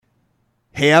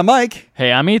Hey, I'm Mike.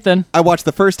 Hey, I'm Ethan. I watched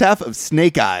the first half of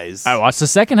Snake Eyes. I watched the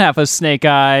second half of Snake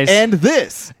Eyes. And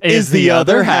this is the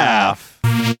other half.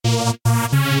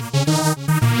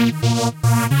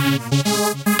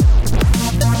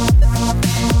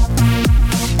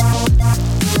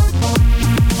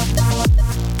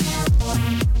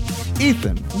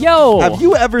 Ethan, Yo! have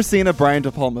you ever seen a Brian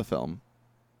De Palma film?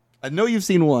 I know you've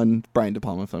seen one Brian De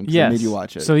Palma film because I Yes. made you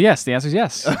watch it. So yes, the answer is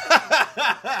yes.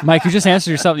 Mike, you just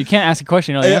answered yourself. You can't ask a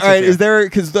question. You know the answer all right, to. is there,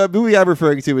 because the movie I'm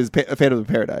referring to is Phantom of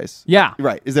the Paradise. Yeah.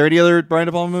 Right. Is there any other Brian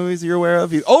De Palma movies you're aware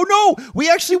of? Oh, no!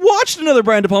 We actually watched another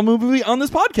Brian De Palma movie on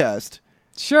this podcast.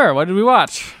 Sure. What did we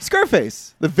watch?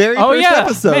 Scarface. The very Oh, first yeah.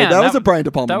 episode. Man, that was a Brian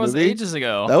De Palma That movie. was ages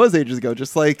ago. That was ages ago.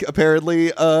 Just like,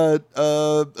 apparently,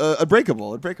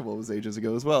 Unbreakable. Unbreakable was ages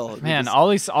ago as well. Man, all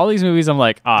these movies, I'm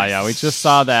like, yeah, we just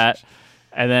saw that.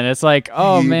 And then it's like,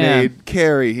 oh, he man. made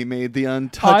Carrie. He made The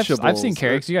Untouchables. I've seen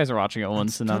Carrie because you guys were watching it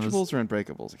once. And I was, Untouchables or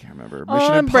Unbreakables? I can't remember. Oh,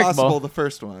 Mission Unbreakable. Impossible, the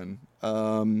first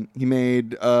one. He made...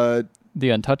 The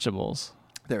Untouchables.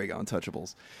 there we go,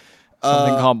 Untouchables.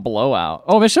 Something called Blowout.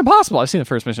 Oh, Mission Impossible. I've seen the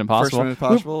first Mission Impossible. First Mission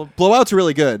Impossible. Blowout's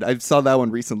really good. I saw that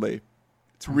one recently.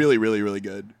 It's really, really, really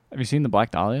good. Have you seen The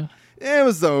Black Dahlia? It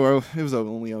was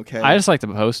only okay. I just like the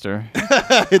poster.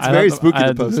 It's very spooky,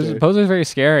 the poster. The poster is very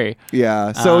scary.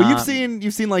 Yeah. So you've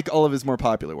seen like all of his more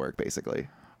popular work, basically.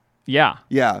 Yeah.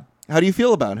 Yeah. How do you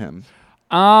feel about him?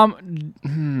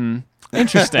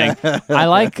 Interesting. I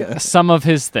like some of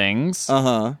his things.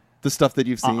 The stuff that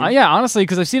you've seen. Yeah, honestly,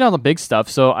 because I've seen all the big stuff,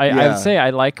 so I Yeah. would say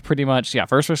I like pretty much. Yeah,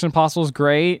 First Mission Impossible is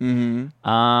great.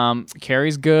 Mm-hmm.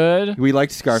 Carrie's good. We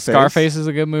liked Scarface. Scarface is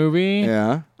a good movie.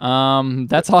 Yeah.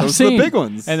 That's all I've Those are the seen. big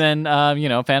ones. And then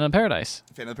Phantom of Paradise.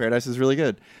 Phantom of the Paradise is really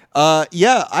good.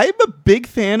 Yeah, I'm a big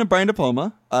fan of Brian De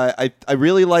Palma. I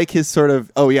really like his sort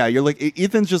of. Oh yeah, you're like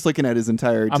Ethan's just looking at his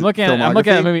entire. I'm looking at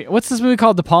a movie. What's this movie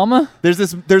called? De Palma?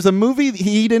 There's a movie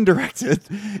he didn't direct it.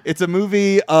 It's a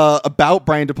movie about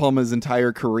Brian De Palma's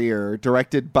entire career,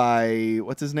 directed by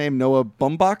what's his name, Noah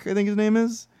Baumbach, I think his name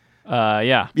is.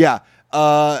 Yeah. Yeah.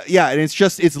 And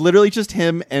it's literally just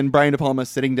him and Brian De Palma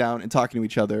sitting down and talking to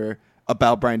each other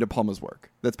about Brian De Palma's work.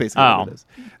 That's basically what it is.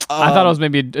 I thought it was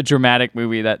maybe a dramatic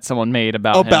movie that someone made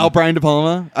about him. Brian De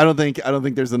Palma. I don't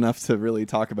think there's enough to really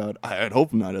talk about. I'd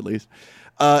hope not, at least.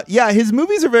 Yeah, his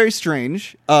movies are very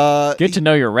strange. Get to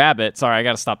know your rabbit. Sorry, I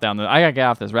got to stop down there. I got to get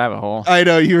off this rabbit hole. I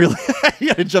know, you really you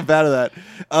got to jump out of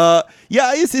that.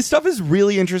 Yeah, his stuff is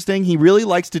really interesting. He really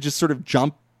likes to just sort of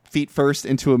jump feet first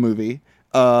into a movie.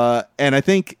 And I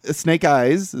think Snake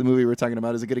Eyes, the movie we're talking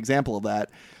about, is a good example of that,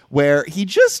 where he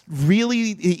just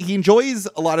really he enjoys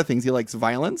a lot of things. He likes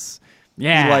violence.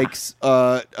 Yeah. He likes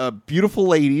beautiful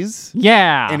ladies.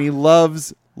 Yeah. And he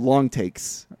loves long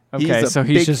takes. Okay, he's so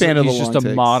big he's fan of the just long a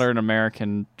takes. modern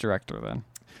American director then.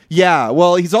 Yeah,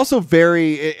 well, he's also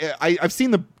very. I've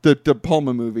seen the De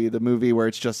Palma movie, the movie where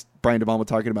it's just Brian De Palma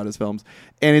talking about his films,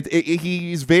 and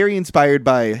he's very inspired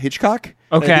by Hitchcock.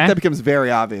 Okay, I think that becomes very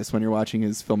obvious when you're watching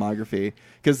his filmography,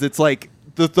 because it's like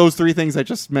those three things I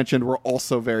just mentioned were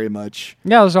also very much.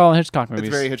 Yeah, those are all Hitchcock movies.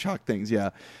 It's very Hitchcock things,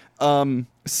 yeah. But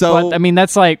I mean,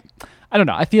 that's like, I don't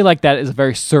know. I feel like that is a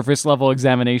very surface level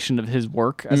examination of his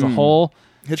work as a whole.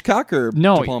 Hitchcock or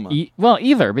No, De Palma? well,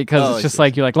 either, because it's just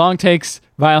like you like long takes,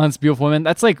 violence, beautiful women.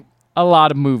 That's like a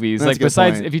lot of movies. That's a like good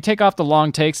besides, point. if you take off the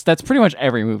long takes, that's pretty much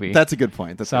every movie. That's a good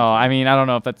point. So I mean, I don't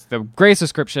know if that's the greatest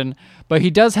description, but he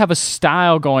does have a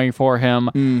style going for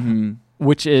him,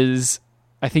 which is,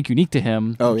 I think, unique to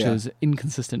him, which is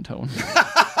inconsistent tone.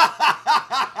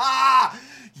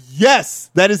 Yes,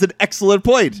 that is an excellent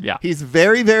point. Yeah. He's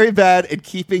very, very bad at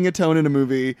keeping a tone in a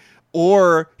movie,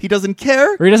 or he doesn't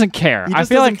care. Or he doesn't care. He I just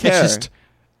feel doesn't like care.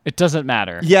 it doesn't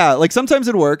matter. Yeah, like sometimes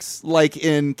it works. Like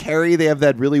in Carrie, they have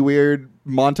that really weird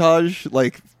montage,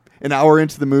 like an hour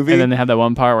into the movie. And then they have that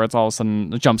one part where it's all of a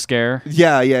sudden a jump scare.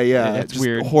 Yeah. It's Just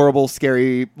weird. horrible,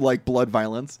 scary, like blood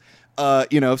violence.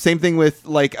 Same thing with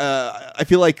like I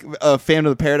feel like Phantom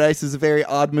of the Paradise is a very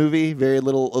odd movie, a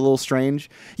little strange.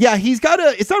 Yeah, he's got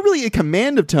it's not really a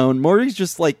command of tone. More he's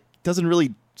just like doesn't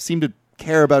really seem to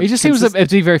care about. He just seems to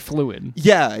be very fluid.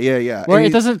 Yeah. Where And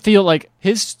it doesn't feel like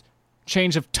his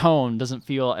change of tone doesn't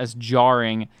feel as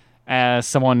jarring as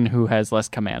someone who has less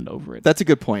command over it. That's a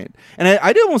good point. And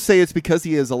I don't say it's because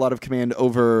he has a lot of command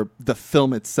over the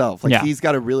film itself. Like he's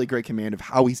got a really great command of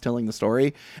how he's telling the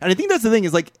story. And I think that's the thing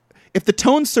is like, if the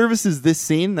tone services this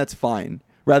scene, that's fine,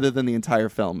 rather than the entire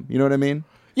film. You know what I mean?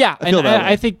 Yeah,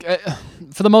 I think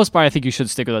for the most part, I think you should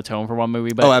stick with a tone for one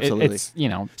movie. But absolutely. it's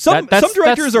some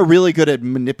directors are really good at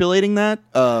manipulating that.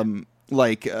 I'm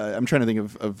trying to think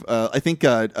of I think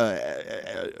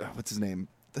what's his name?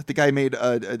 The guy made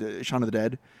Shaun of the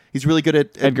Dead. He's really good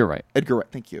at Edgar Wright. Edgar Wright,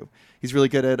 thank you. He's really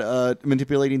good at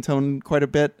manipulating tone quite a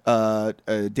bit.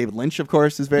 David Lynch, of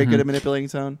course, is very good at manipulating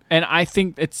tone. And I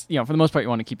think it's, for the most part, you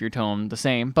want to keep your tone the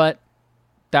same, but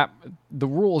that the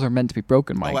rules are meant to be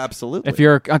broken, Mike. Oh, absolutely. If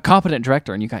you're a competent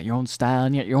director and you got your own style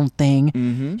and you got your own thing,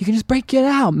 you can just break it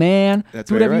out, man. That's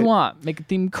Do whatever right. you want. Make it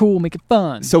theme cool. Make it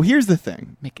fun. So here's the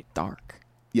thing. Make it dark.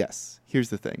 Yes, here's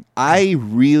the thing. I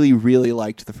really, really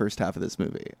liked the first half of this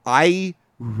movie. I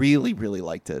really, really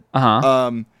liked it.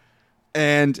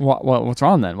 And what's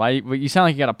wrong then? Why you sound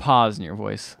like you got a pause in your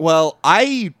voice? well,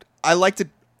 I liked it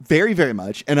very, very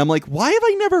much, and I'm like, why have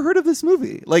I never heard of this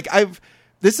movie? Like,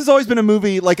 this has always been a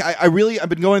movie. Like, I've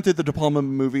been going through the De Palma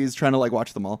movies, trying to like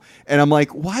watch them all, and I'm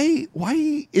like,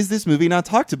 why is this movie not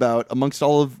talked about amongst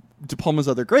all of De Palma's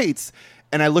other greats?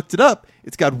 And I looked it up.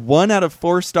 It's got 1 out of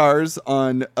 4 stars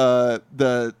on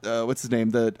the what's his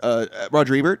name, the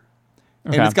Roger Ebert,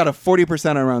 and it's got a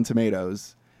 40% on Rotten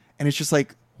Tomatoes, and it's just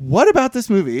like, what about this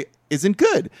movie isn't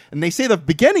good? And they say the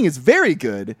beginning is very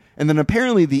good, and then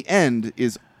apparently the end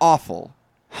is awful.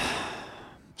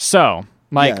 So,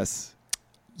 Mike, yes,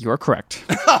 you're correct.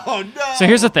 Oh no! So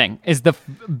here's the thing: is the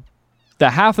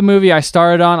half the movie I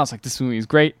started on, I was like, this movie is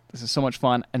great. This is so much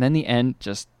fun, and then the end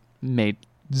just made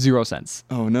 0 sense.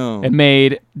 Oh no! It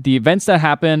made the events that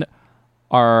happened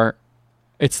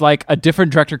it's like a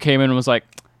different director came in and was like,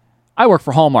 I work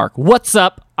for Hallmark. What's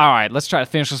up? All right, let's try to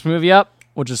finish this movie up.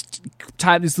 We'll just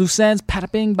tie these loose ends.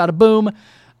 Bada bing, bada boom.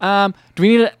 Do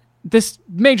we need this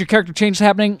major character change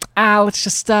happening? Let's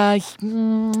just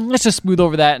smooth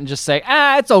over that and just say,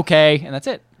 it's okay, and that's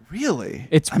it. Really?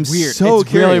 I'm weird. So it's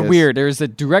curious. really weird. There's a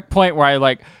direct point where I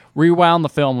like rewound the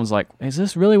film and was like, is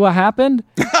this really what happened?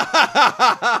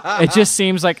 It just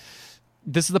seems like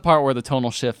this is the part where the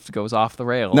tonal shift goes off the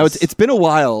rails. No, it's been a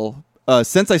while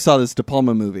since I saw this De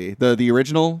Palma movie, the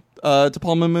original De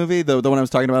Palma movie, the one I was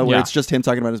talking about, where it's just him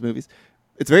talking about his movies.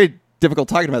 It's very difficult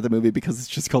talking about the movie because it's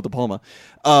just called De Palma.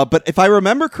 But if I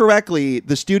remember correctly,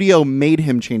 the studio made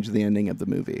him change the ending of the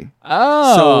movie.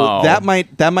 Oh, so that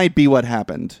might be what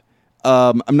happened.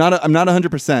 I'm not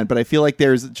 100%, but I feel like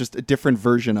there's just a different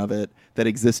version of it that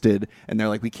existed, and they're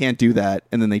like, we can't do that,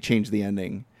 and then they changed the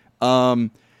ending.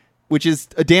 Which is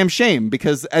a damn shame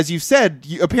because, as you said,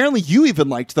 apparently you even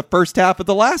liked the first half of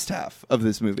the last half of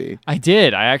this movie. I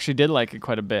did. I actually did like it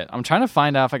quite a bit. I'm trying to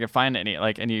find out if I could find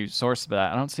any source for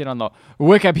that. I don't see it on the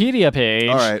Wikipedia page.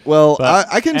 All right. Well,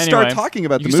 I can start talking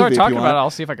about the movie. Start if talking you about want. it. I'll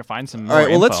see if I can find some. All right.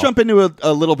 Well, info. let's jump into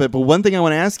a little bit. But one thing I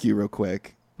want to ask you real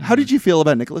quick: how did you feel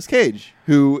about Nicolas Cage,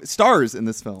 who stars in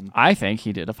this film? I think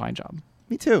he did a fine job.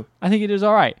 Me too. I think he did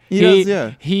all right. He does,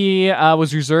 yeah. He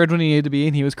was reserved when he needed to be,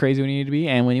 and he was crazy when he needed to be.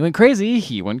 And when he went crazy,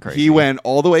 he went crazy. He went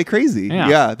all the way crazy. Yeah.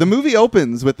 Yeah. The movie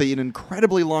opens with an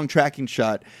incredibly long tracking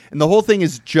shot, and the whole thing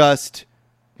is just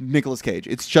Nicolas Cage.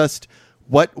 It's just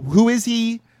who is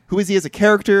he? Who is he as a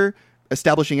character?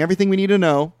 Establishing everything we need to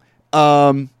know.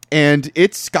 And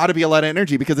it's got to be a lot of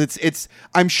energy because it's.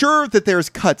 I'm sure that there's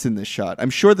cuts in this shot. I'm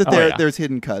sure that there's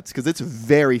hidden cuts because it's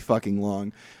very fucking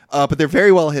long, but they're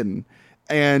very well hidden.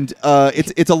 And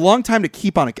it's a long time to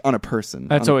keep on a person.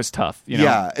 That's always tough, you know?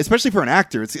 Yeah, especially for an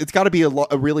actor. It's got to be a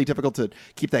really difficult to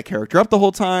keep that character up the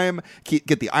whole time,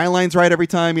 get the eye lines right every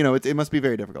time. You know, it must be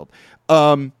very difficult.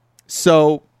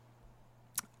 So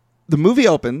the movie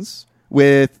opens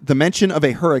with the mention of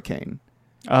a hurricane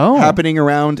happening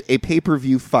around a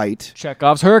pay-per-view fight.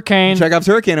 Chekhov's hurricane. I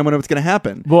wonder what's going to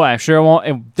happen. Boy, I sure won't.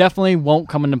 It definitely won't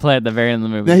come into play at the very end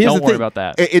of the movie. Don't worry about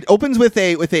that. It opens with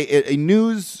a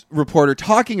news reporter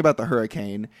talking about the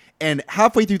hurricane, and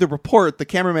halfway through the report, the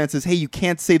cameraman says, "Hey, you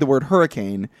can't say the word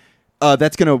hurricane.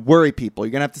 That's going to worry people.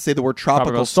 You're going to have to say the word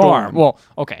tropical storm." Well,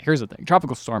 okay, here's the thing.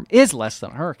 Tropical storm is less than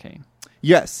a hurricane.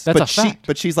 Yes, that's a fact.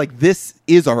 But she's like, "This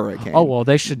is a hurricane." Oh well,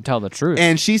 they should tell the truth.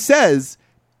 And she says,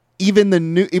 even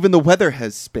the weather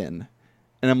has spin.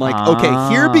 And I'm like,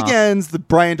 okay, here begins the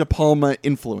Brian De Palma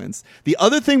influence. The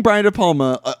other thing Brian De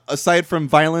Palma, aside from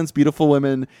violence, beautiful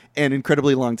women, and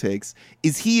incredibly long takes,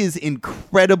 is he is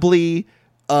incredibly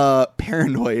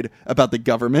paranoid about the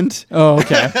government. Oh,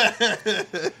 okay.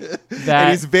 And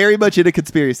he's very much into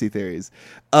conspiracy theories.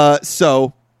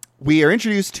 So we are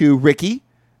introduced to Ricky,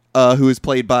 who is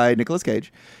played by Nicolas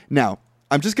Cage. Now,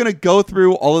 I'm just going to go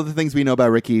through all of the things we know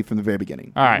about Ricky from the very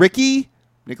beginning. All right. Ricky,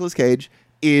 Nicolas Cage,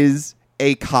 is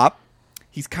a cop.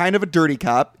 He's kind of a dirty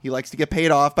cop. He likes to get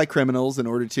paid off by criminals in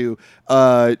order to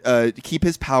keep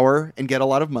his power and get a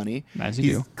lot of money. As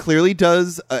you do. Clearly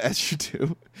does, as you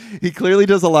do. He clearly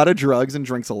does a lot of drugs and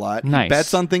drinks a lot. Nice. He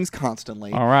bets on things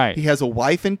constantly. All right. He has a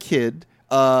wife and kid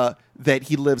that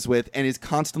he lives with and is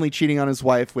constantly cheating on his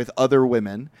wife with other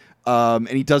women. And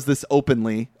he does this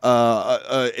openly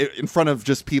in front of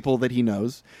just people that he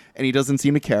knows, and he doesn't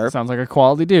seem to care. Sounds like a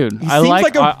quality dude. He seems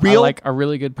like I real- like a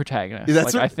really good protagonist.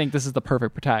 That's Like, right. I think this is the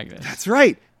perfect protagonist. That's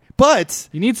right. But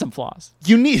You need some flaws.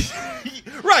 you need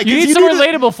right. You 'cause need some to-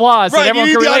 relatable flaws Right, that you everyone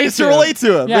need can the relate audience to. to relate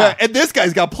to him. Yeah. And this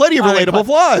guy's got plenty of I like relatable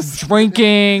flaws.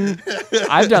 Drinking.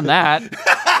 I've done that.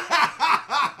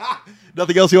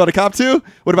 Nothing else you want to cop to?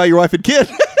 What about your wife and kid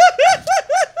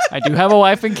I do have a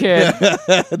wife and kid,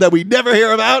 that we never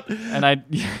hear about? and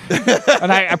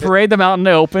I parade them out in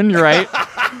the open. You're right,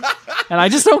 and I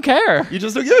just don't care. You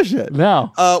just don't give a shit.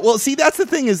 No. Well, see, that's the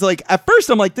thing is like, at first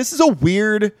I'm like, this is a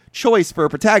weird choice for a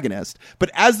protagonist. But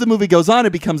as the movie goes on,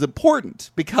 it becomes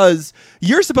important because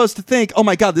you're supposed to think, oh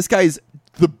my God, this guy's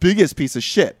the biggest piece of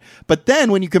shit. But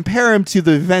then when you compare him to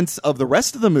the events of the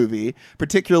rest of the movie,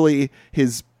 particularly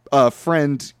his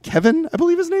friend Kevin, I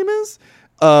believe his name is.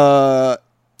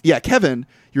 Yeah, Kevin,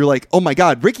 you're like, oh my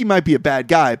God, Ricky might be a bad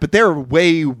guy, but there are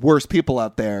way worse people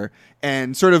out there.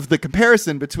 And sort of the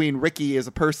comparison between Ricky as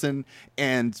a person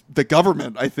and the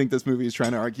government, I think this movie is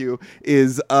trying to argue,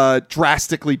 is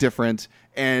drastically different.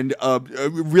 And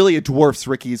really it dwarfs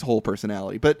Ricky's whole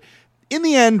personality. But in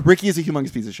the end, Ricky is a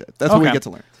humongous piece of shit. That's what we Okay. get to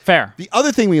learn. Fair. The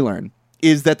other thing we learn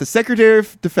is that the Secretary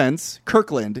of Defense,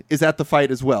 Kirkland, is at the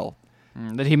fight as well.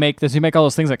 Does he make all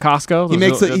those things at Costco? He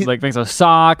makes makes those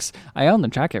socks. I own the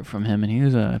jacket from him, and he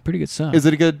was a pretty good sock. Is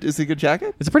it a good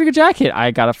jacket? It's a pretty good jacket.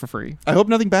 I got it for free. I hope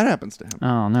nothing bad happens to him.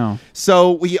 Oh no.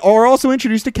 So we are also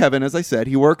introduced to Kevin, as I said.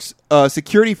 He works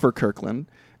security for Kirkland,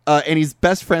 and he's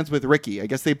best friends with Ricky. I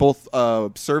guess they both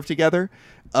serve together.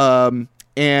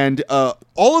 And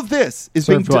all of this is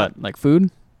Served being what? done. Like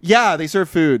food? Yeah, they serve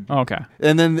food. Oh, okay.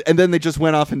 And then they just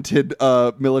went off and did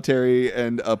military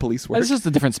and police work. It's just a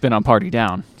different spin on Party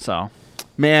Down. So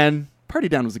Man, Party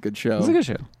Down was a good show. it's a good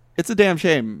show. It's a damn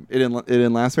shame it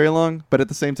didn't last very long, but at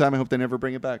the same time, I hope they never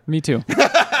bring it back. Me too.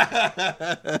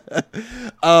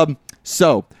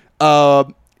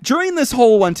 During this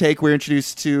whole one take, we're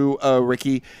introduced to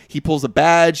Ricky. He pulls a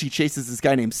badge. He chases this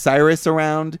guy named Cyrus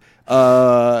around.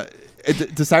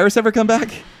 Does Cyrus ever come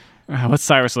back? What's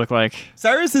Cyrus look like?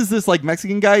 Cyrus is this like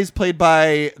Mexican guy who's played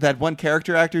by that one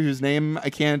character actor whose name I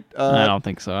can't. I don't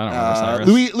think so. I don't remember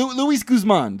Cyrus. Luis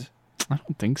Guzman. I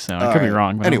don't think so. I could be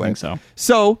wrong, but Anyway. I don't think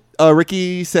so. So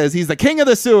Ricky says he's the king of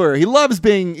the sewer. He loves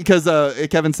being, because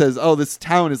Kevin says, oh, this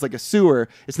town is like a sewer.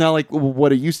 It's not like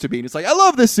what it used to be. And it's like, I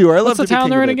love this sewer. I love What's the to be town king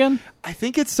they're of in it." again? I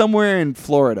think it's somewhere in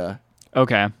Florida.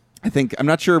 Okay. I'm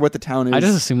not sure what the town is. I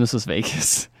just assumed this was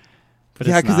Vegas. But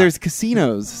yeah, it's because not. there's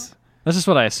casinos. That's just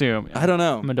what I assume. I don't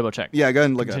know. I'm gonna double check. Yeah, go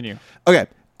ahead and look Continue. it up.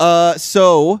 Okay.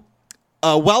 So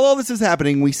while all this is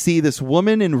happening, we see this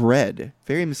woman in red.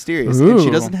 Very mysterious. And she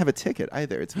Ooh. doesn't have a ticket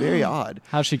either. It's very odd.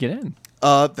 How'd she get in?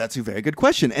 That's a very good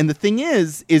question. And the thing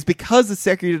is because the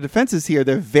Secretary of Defense is here,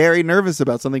 they're very nervous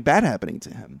about something bad happening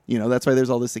to him. You know, that's why there's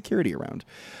all this security around.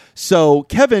 So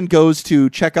Kevin goes to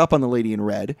check up on the lady in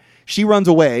red. She runs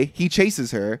away. He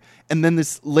chases her. And then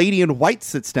this lady in white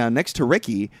sits down next to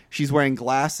Ricky. She's wearing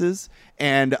glasses.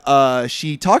 And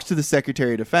she talks to the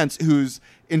Secretary of Defense, whose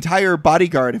entire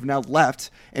bodyguard have now left.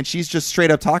 And she's just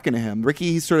straight up talking to him.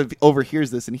 Ricky sort of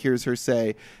overhears this and hears her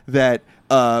say that,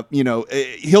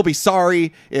 he'll be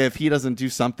sorry if he doesn't do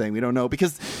something. We don't know.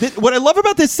 Because what I love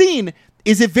about this scene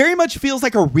is it very much feels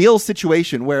like a real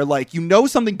situation where, like,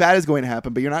 something bad is going to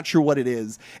happen, but you're not sure what it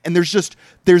is. And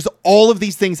there's all of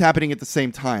these things happening at the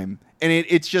same time. And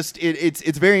it's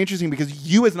very interesting because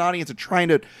you as an audience are trying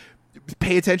to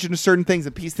pay attention to certain things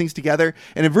and piece things together.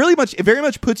 And it very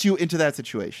much puts you into that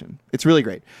situation. It's really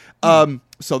great.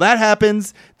 So that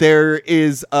happens. There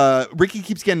is, Ricky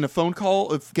keeps getting phone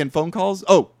calls.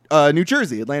 Oh, New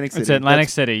Jersey, Atlantic City. It's Atlantic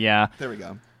City, yeah. There we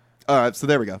go. All right, so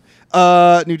there we go.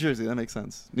 New Jersey, that makes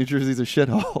sense. New Jersey's a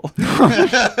shithole.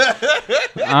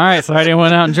 All right, so I didn't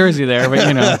went out in Jersey there, but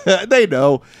you know. They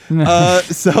know. What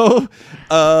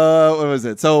was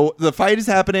it? So the fight is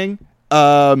happening.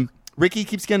 Ricky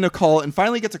keeps getting a call and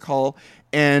finally gets a call,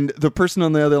 and the person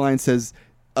on the other line says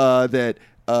that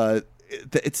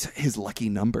it's his lucky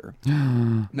number.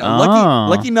 Now,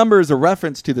 lucky number is a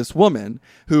reference to this woman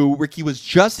who Ricky was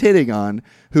just hitting on,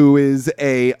 who is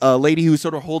a lady who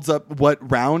sort of holds up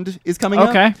what round is coming up.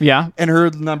 Okay, yeah. And her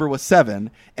number was 7.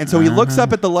 And so he looks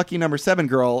up at the lucky number 7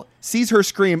 girl, sees her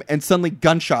scream, and suddenly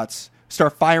gunshots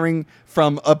start firing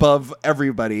from above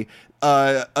everybody.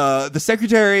 The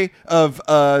Secretary of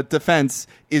Defense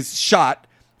is shot,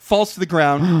 falls to the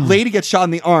ground. Lady gets shot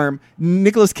in the arm.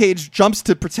 Nicolas Cage jumps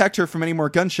to protect her from any more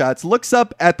gunshots, looks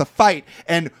up at the fight,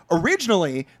 and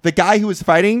originally the guy who was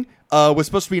fighting was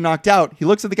supposed to be knocked out. He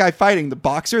looks at the guy fighting, the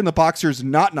boxer, and the boxer's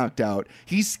not knocked out.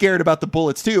 He's scared about the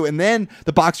bullets too. And then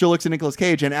the boxer looks at Nicolas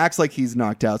Cage and acts like he's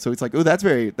knocked out. So he's like, oh, that's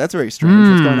very strange.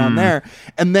 What's going on there?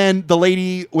 And then the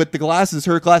lady with the glasses,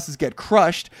 her glasses get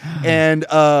crushed. And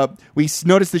we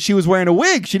noticed that she was wearing a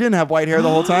wig. She didn't have white hair the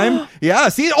whole time. Yeah,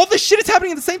 see, all this shit is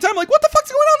happening at the same time. Like, what the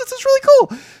fuck's going on? This is really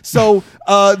cool.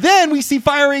 So then we see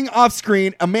firing off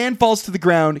screen. A man falls to the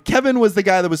ground. Kevin was the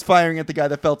guy that was firing at the guy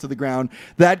that fell to the ground.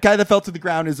 That guy that fell to the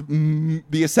ground is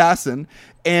the assassin.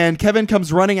 And Kevin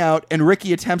comes running out, and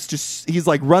Ricky attempts to. He's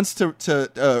like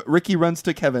Ricky runs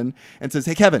to Kevin and says,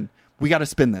 "Hey, Kevin, we got to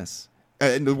spin this."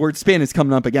 And the word "spin" is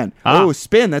coming up again. Oh,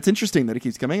 spin! That's interesting that it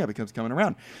keeps coming up. It keeps coming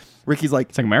around. Ricky's like,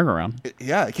 it's like a merry-go-round.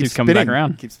 Yeah, it keeps coming back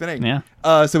around. Keeps spinning. Yeah.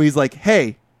 So he's like,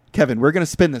 "Hey, Kevin, we're gonna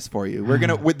spin this for you. We're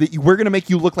gonna make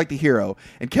you look like the hero."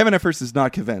 And Kevin at first is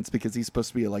not convinced because he's supposed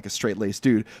to be like a straight-laced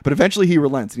dude. But eventually he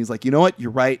relents and he's like, "You know what?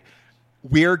 You're right.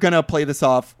 We're gonna play this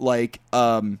off like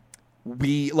I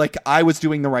was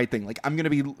doing the right thing. Like I'm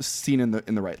gonna be seen in the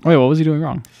right light." Wait, what was he doing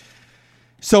wrong?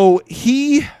 So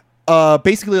he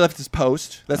basically left his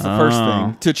post. That's the first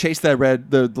thing, to chase that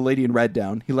the lady in red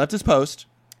down. He left his post.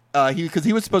 Because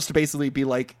he was supposed to basically be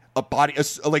like a body,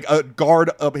 like a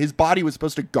guard. His body was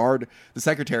supposed to guard the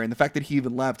secretary, and the fact that he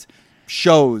even left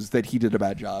shows that he did a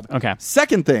bad job. Okay.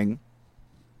 Second thing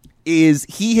is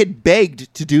he had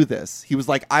begged to do this. He was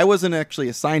like, I wasn't actually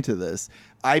assigned to this.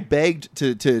 I begged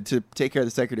to take care of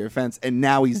the Secretary of Defense, and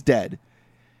now he's dead.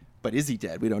 But is he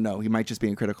dead? We don't know. He might just be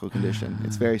in critical condition.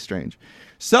 It's very strange.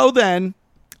 So then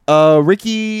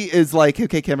Ricky is like,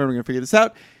 okay, Kevin, we're going to figure this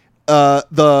out.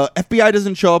 The FBI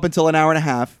doesn't show up until an hour and a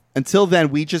half. Until then,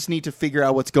 we just need to figure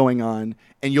out what's going on,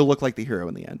 and you'll look like the hero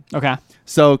in the end. Okay.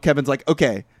 So Kevin's like,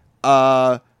 okay,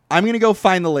 I'm going to go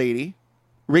find the lady.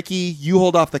 Ricky, you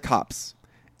hold off the cops.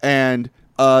 And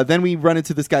then we run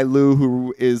into this guy, Lou,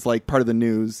 who is like part of the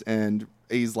news, and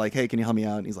he's like, hey, can you help me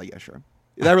out? And he's like, yeah, sure.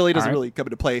 That really doesn't really come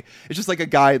into play. It's just like a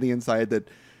guy on the inside that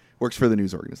works for the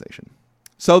news organization.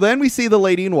 So then we see the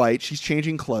lady in white. She's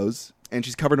changing clothes, and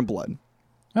she's covered in blood.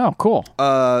 Oh, cool.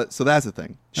 So that's the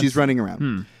thing. She's running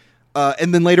around.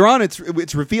 And then later on, it's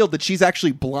revealed that she's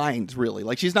actually blind, really.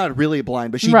 Like, she's not really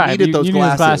blind, but she needed those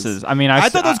glasses. I mean, I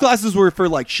thought those glasses were for,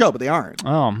 like, show, but they aren't.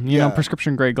 Oh, you know,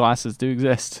 prescription-grade glasses do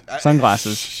exist.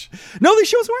 Sunglasses. No,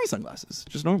 she was wearing sunglasses.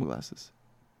 Just normal glasses.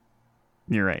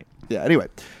 You're right. Yeah, anyway.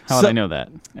 How would I know that?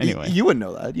 Anyway. You wouldn't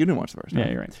know that. You didn't watch the first time.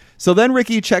 Yeah, you're right. So then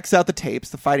Ricky checks out the tapes,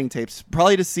 the fighting tapes,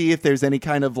 probably to see if there's any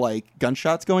kind of like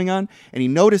gunshots going on. And he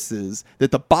notices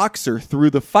that the boxer threw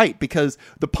the fight because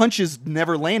the punches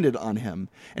never landed on him.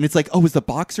 And it's like, oh, is the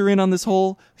boxer in on this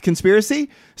whole conspiracy?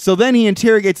 So then he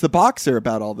interrogates the boxer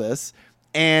about all this.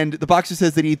 And the boxer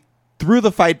says that he threw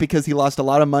the fight because he lost a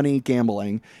lot of money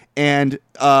gambling. And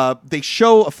they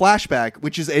show a flashback,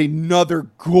 which is another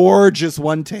gorgeous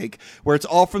one take where it's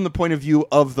all from the point of view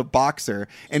of the boxer.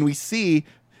 And we see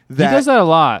that he does that a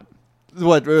lot.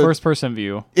 What first person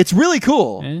view? It's really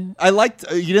cool. I liked.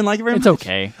 You didn't like it very much? It's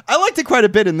okay. I liked it quite a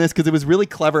bit in this because it was really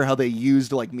clever how they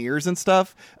used like mirrors and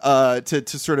stuff to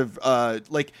sort of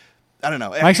like. I don't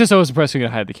know. Mike's just always impressed when you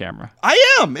hide the camera.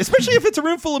 I am, especially if it's a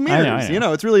room full of mirrors. I know. You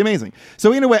know, it's really amazing.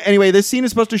 So anyway, this scene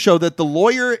is supposed to show that the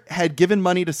lawyer had given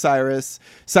money to Cyrus.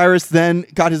 Cyrus then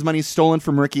got his money stolen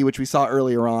from Ricky, which we saw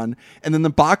earlier on. And then the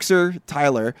boxer,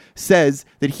 Tyler, says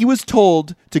that he was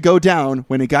told to go down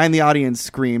when a guy in the audience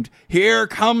screamed, "Here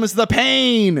comes the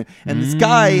pain!" And this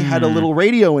guy had a little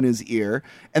radio in his ear.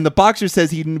 And the boxer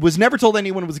says he was never told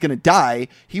anyone was going to die.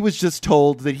 He was just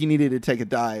told that he needed to take a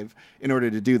dive in order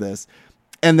to do this.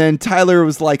 And then Tyler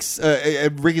was like,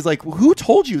 Ricky's like, well, who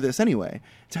told you this anyway?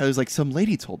 Tyler's like, some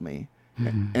lady told me.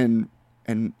 And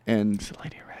It's the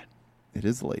lady in red. It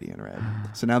is the lady in red.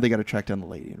 So now they got to track down the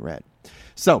lady in red.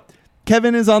 So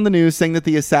Kevin is on the news saying that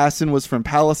the assassin was from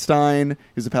Palestine.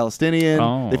 He was a Palestinian.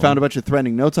 Oh. They found a bunch of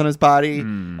threatening notes on his body,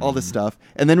 all this stuff.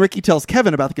 And then Ricky tells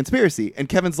Kevin about the conspiracy. And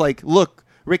Kevin's like, look,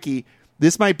 Ricky,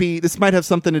 this might have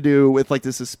something to do with like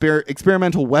this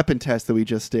experimental weapon test that we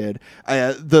just did.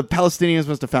 The Palestinians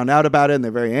must have found out about it and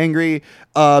they're very angry.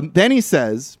 Then he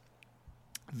says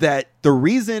that the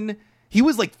reason he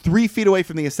was like 3 feet away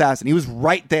from the assassin, he was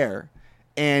right there,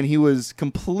 and he was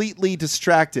completely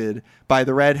distracted by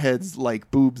the redhead's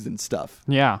like boobs and stuff.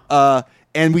 Yeah.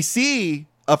 And we see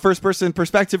a first person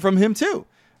perspective from him too.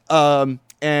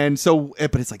 And so,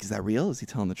 but it's like, is that real? Is he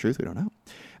telling the truth? We don't know.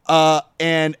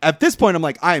 And at this point, I'm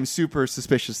like, I am super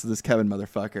suspicious of this Kevin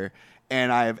motherfucker.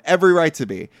 And I have every right to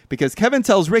be, because Kevin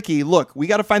tells Ricky, look, we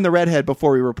got to find the redhead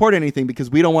before we report anything, because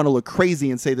we don't want to look crazy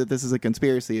and say that this is a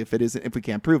conspiracy if we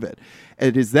can't prove it.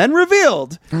 It is then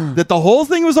revealed that the whole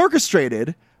thing was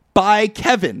orchestrated by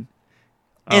Kevin.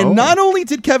 And not only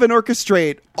did Kevin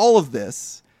orchestrate all of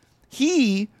this,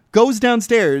 he goes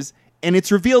downstairs and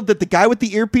it's revealed that the guy with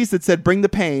the earpiece that said bring the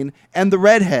pain and the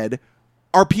redhead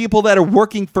are people that are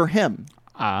working for him.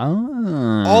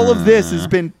 All of this has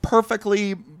been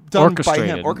perfectly done by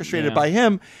him, orchestrated by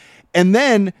him. And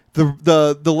then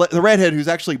the redhead, who's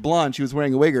actually blonde, she was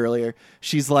wearing a wig earlier.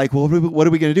 She's like, "Well, what are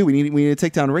we going to do? We need to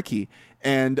take down Ricky."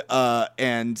 And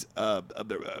Kevin's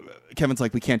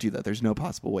like, "We can't do that. There's no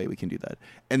possible way we can do that."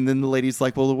 And then the lady's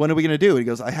like, "Well, when are we going to do it?" He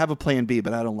goes, "I have a plan B,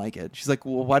 but I don't like it." She's like,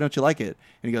 "Well, why don't you like it?"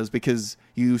 And he goes, "Because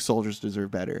you soldiers deserve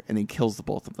better." And he kills the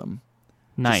both of them.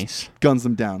 Nice. Just guns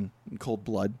them down in cold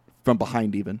blood from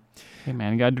behind, even. Hey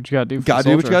man, you gotta do what you gotta do. Gotta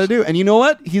do what you gotta do. And you know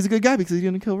what? He's a good guy because he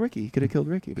didn't kill Ricky. He could have killed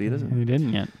Ricky, but he doesn't. He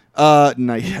didn't yet.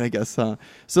 Not yet, I guess. So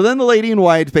then the lady in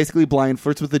white, basically blind,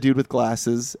 flirts with the dude with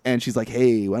glasses, and she's like,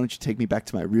 "Hey, why don't you take me back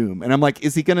to my room?" And I'm like,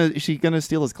 is she gonna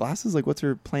steal his glasses? Like, what's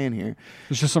her plan here?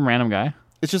 It's just some random guy.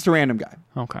 It's just a random guy.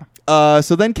 Okay.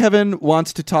 So then Kevin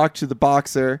wants to talk to the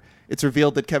boxer. It's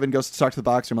revealed that Kevin goes to talk to the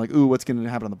boxer. I'm like, ooh, what's going to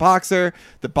happen on the boxer?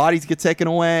 The bodies get taken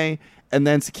away. And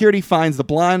then security finds the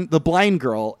blind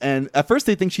girl. And at first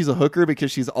they think she's a hooker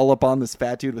because she's all up on this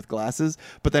fat dude with glasses.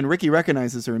 But then Ricky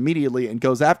recognizes her immediately and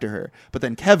goes after her. But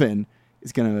then Kevin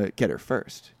is going to get her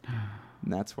first.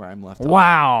 And that's where I'm left off.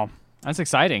 Wow. That's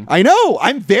exciting. I know.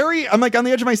 I'm like on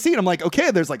the edge of my seat. I'm like, okay,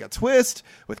 there's like a twist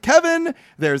with Kevin.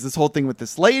 There's this whole thing with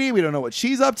this lady. We don't know what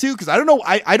she's up to because I don't know.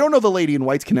 I don't know the lady in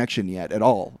white's connection yet at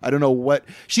all. I don't know what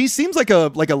she seems like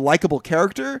a likable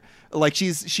character. Like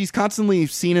she's constantly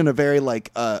seen in a very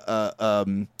like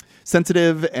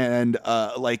sensitive and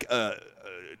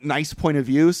nice point of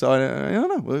view. So I don't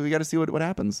know. We got to see what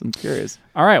happens. I'm curious.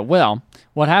 All right. Well,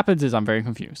 what happens is I'm very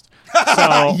confused.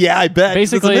 So yeah, I bet.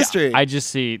 Basically, it's a mystery. I just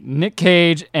see Nick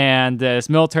Cage and this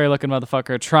military-looking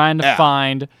motherfucker trying to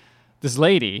find this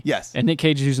lady. Yes. And Nick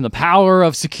Cage is using the power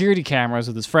of security cameras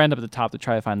with his friend up at the top to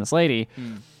try to find this lady.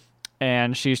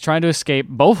 And she's trying to escape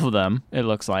both of them, it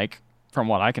looks like, from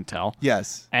what I can tell.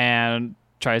 Yes. And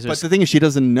tries to... But the thing is, she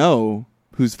doesn't know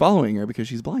who's following her because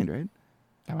she's blind, right?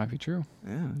 That might be true.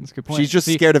 Yeah, that's a good point. She's just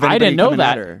scared of anybody I didn't know coming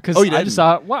at that her. because Oh, you I just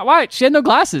saw why she had no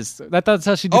glasses. That's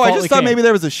how she. I just thought came. maybe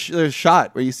there was a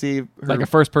shot where you see her. Like a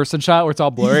first-person shot where it's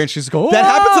all blurry and she's going. That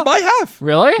happens in my half.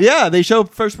 Really? Yeah, they show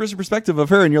first-person perspective of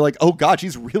her, and you're like, oh god,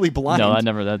 she's really blind. No, that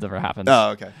never happened. Oh,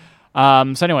 okay.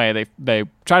 So anyway, they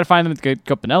try to find them to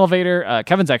go up an elevator.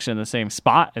 Kevin's actually in the same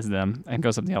spot as them and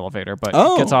goes up the elevator, but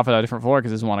gets off at a different floor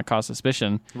because he doesn't want to cause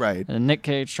suspicion. Right. And Nick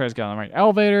Cage tries to get on the right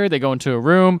elevator. They go into a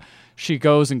room. She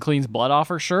goes and cleans blood off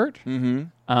her shirt.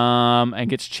 And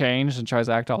gets changed and tries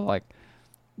to act all like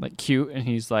cute. And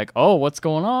he's like, "Oh, what's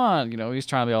going on?" You know, he's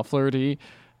trying to be all flirty.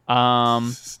 But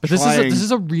this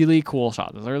is a really cool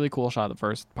shot. This is a really cool shot. The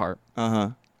first part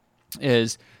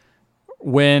is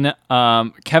when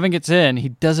Kevin gets in, he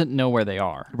doesn't know where they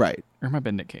are. Right. Or it might have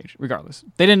been Nick Cage. Regardless,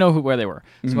 they didn't know where they were.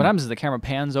 So what happens is the camera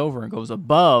pans over and goes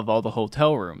above all the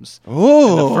hotel rooms. Oh.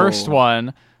 And the first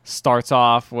one starts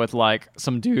off with like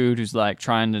some dude who's like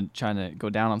trying to go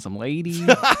down on some lady,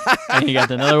 and you got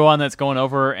another one that's going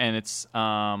over, and it's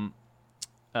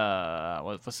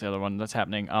what's the other one that's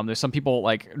happening? There's some people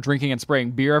like drinking and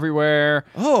spraying beer everywhere.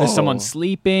 There's someone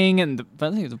sleeping, and I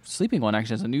think the sleeping one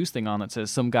actually has a news thing on that says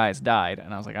some guy's died,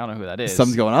 and I was like, I don't know who that is.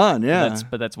 Something's going on, yeah.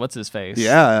 But that's what's his face.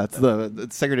 Yeah, that's the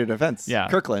Secretary of Defense. Yeah,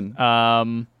 Kirkland.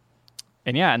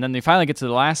 And then they finally get to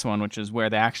the last one, which is where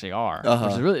they actually are.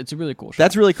 Which is it's a really cool shot.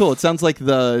 That's really cool. It sounds like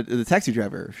the taxi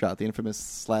driver shot, the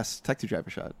infamous last taxi driver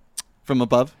shot from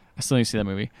above. I still need to see that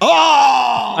movie.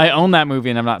 Oh! I own that movie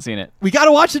and I've not seen it. We got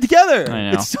to watch it together. I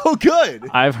know. It's so good.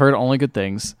 I've heard only good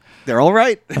things. They're all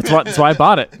right. That's why I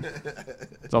bought it.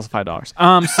 It's also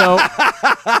 $5. So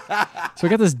we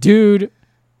got this dude.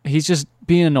 He's just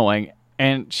being annoying.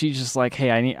 And she's just like,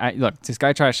 hey, look, this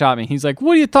guy tried to shot me. He's like,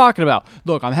 what are you talking about?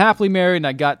 Look, I'm happily married and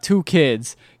I got 2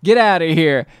 kids. Get out of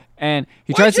here. And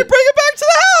he tries to bring it back to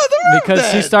the house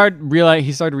because he started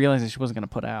realizing she wasn't going to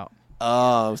put out.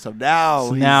 Oh, so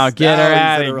now get her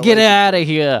out of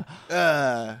here.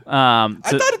 I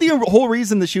thought the whole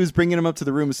reason that she was bringing him up to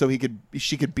the room was so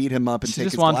she could beat him up and take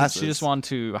his glasses. She just wanted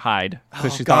to hide.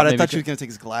 Oh, God, I thought she was going to take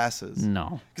his glasses.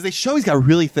 No. Because they show he's got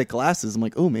really thick glasses. I'm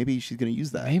like, oh, maybe she's going to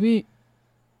use that.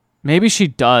 Maybe she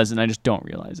does, and I just don't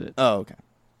realize it. Oh, okay.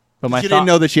 But she didn't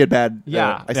know that she had bad...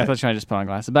 Yeah, I thought she might just put on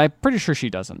glasses, but I'm pretty sure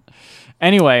she doesn't.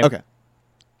 Anyway. Okay.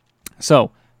 So...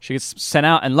 she gets sent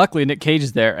out, and luckily Nick Cage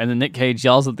is there, and then Nick Cage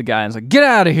yells at the guy and is like, get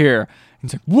out of here.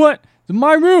 And he's like, what? It's in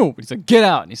my room. He's like, get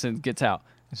out. And he says, gets out.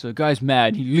 And so the guy's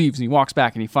mad. He leaves, and he walks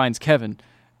back, and he finds Kevin,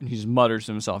 and he just mutters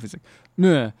to himself. He's like,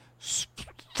 nah,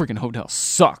 freaking hotel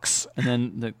sucks.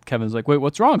 And then Kevin's like, wait,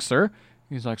 what's wrong, sir?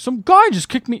 He's like, some guy just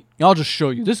kicked me. I'll just show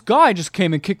you. This guy just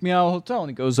came and kicked me out of the hotel. And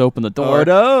he goes to open the door. Oh,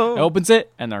 no. Opens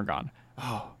it, and they're gone.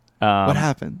 What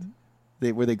happened?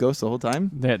 Were they ghosts the whole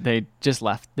time? They just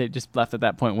left. They just left at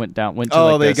that point. Went to Oh,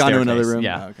 like, they the gone to another staircase. room?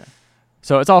 Yeah. Oh, okay.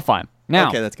 So it's all fine. Now,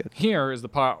 Okay, that's good. Here is the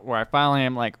part where I finally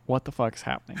am like, what the fuck's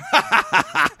happening? It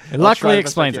try luckily the best I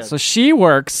explains it. can. So she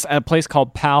works at a place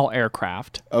called PAL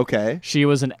Aircraft. Okay. She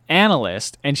was an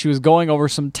analyst, and she was going over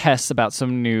some tests about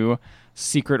some new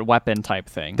secret weapon type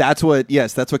thing. That's what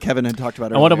Kevin had talked about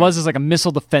earlier. And what it was is like a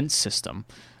missile defense system.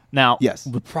 Now, Yes.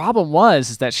 the problem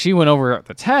is that she went over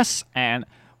the tests, and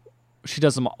she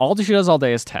does all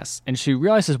day is tests, and she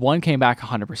realizes one came back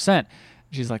 100%.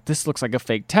 She's like, this looks like a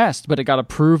fake test, but it got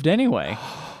approved anyway.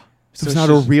 So it's not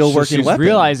a real working she's weapon.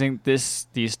 realizing these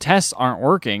tests aren't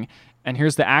working, and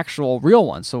here's the actual real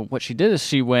one. So what she did is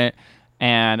she went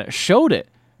and showed it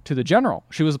to the general.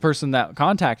 She was the person that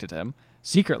contacted him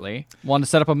secretly, wanted to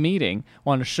set up a meeting,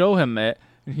 wanted to show him it,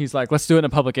 and he's like, let's do it in a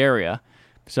public area,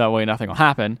 so that way nothing will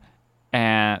happen.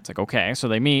 And it's like, okay, so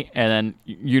they meet, and then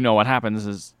you know what happens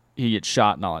is he gets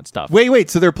shot and all that stuff. Wait.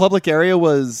 So their public area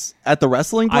was at the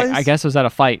wrestling place? I guess it was at a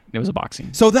fight. It was a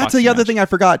boxing. So that's boxing the other match. thing I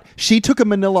forgot. She took a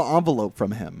manila envelope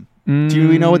from him. Do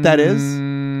we know what that is?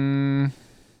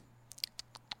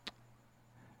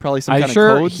 Probably some I'm kind sure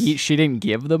of codes. she didn't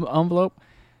give the envelope.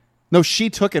 No, she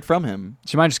took it from him.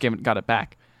 She might have just got it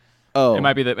back. Oh. It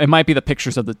might be the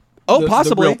pictures of the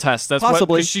possibly. the real test. That's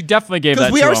Possibly. 'cause she definitely gave that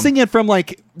Because we to are him. seeing it from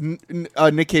like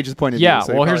Nick Cage's point of view. Yeah.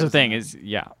 so Well, he here's the probably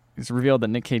thing: it's revealed that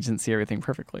Nick Cage didn't see everything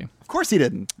perfectly. Of course he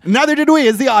didn't. Neither did we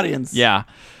as the audience. Yeah.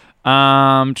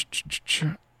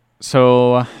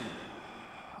 So.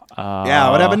 Yeah,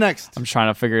 what happened next? I'm trying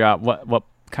to figure out what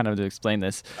kind of to explain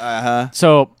this. Uh-huh.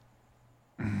 So.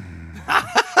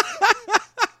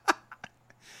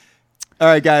 All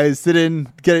right, guys, sit in,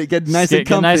 get nice and Get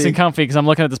comfy. nice and comfy because I'm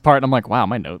looking at this part and I'm like, wow,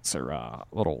 my notes are a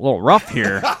little rough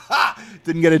here.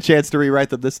 Didn't get a chance to rewrite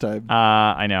them this time.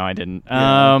 I know I didn't.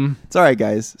 Yeah. It's all right,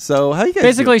 guys. So how you guys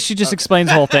Basically, doing? she just explains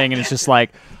the whole thing, and it's just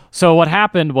like, so what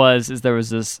happened was there was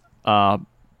this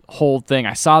whole thing.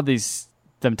 I saw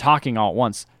them talking all at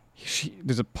once.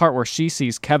 There's a part where she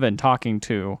sees Kevin talking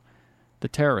to the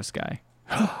terrorist guy.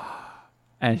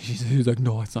 And he's like,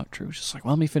 no, it's not true. She's like,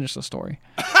 well, let me finish the story.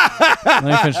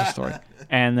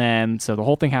 And then, so the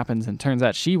whole thing happens, and turns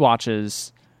out she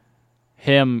watches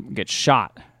him get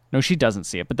shot. No, she doesn't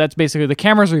see it. But that's basically, the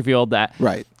camera's revealed that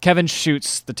Right. Kevin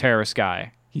shoots the terrorist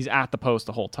guy. He's at the post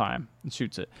the whole time and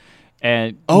shoots it.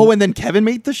 And and then Kevin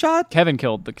made the shot? Kevin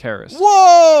killed the terrorist.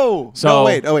 Whoa! So-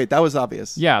 No, wait, that was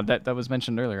obvious. Yeah, that was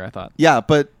mentioned earlier, I thought. Yeah,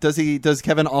 but does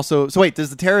Kevin also... So wait, does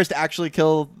the terrorist actually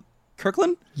kill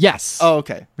Kirkland? Yes. Oh,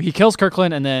 okay. He kills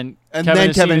Kirkland, and then Kevin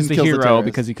is seen as the kills the hero terrorist.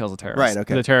 because he kills the terrorist. Right,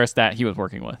 okay. The terrorist that he was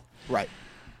working with. Right.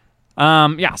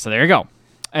 Yeah, so there you go.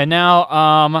 And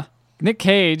now Nick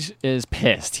Cage is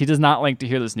pissed. He does not like to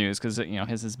hear this news because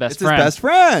his best It's friend. his best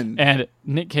friend. And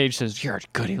Nick Cage says, "You're a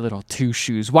goody little two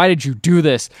shoes. Why did you do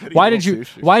this? Why did little you?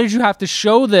 two-shoes." Why did you have to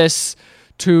show this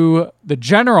to the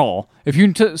general? If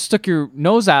you stuck your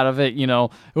nose out of it, it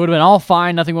would have been all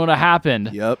fine. Nothing would have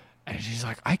happened." Yep. And she's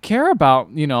like, "I care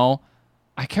about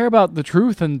the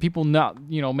truth and people not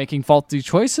making faulty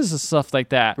choices and stuff like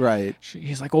that." Right.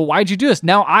 He's like, "Well, why'd you do this?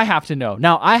 Now I have to know.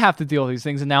 Now I have to deal with these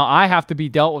things, and now I have to be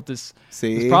dealt with this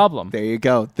problem." There you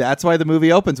go. That's why the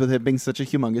movie opens with him being such a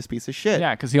humongous piece of shit.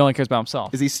 Yeah, because he only cares about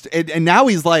himself. Is he? And now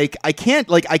he's like, I can't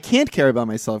care about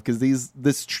myself because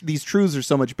these truths are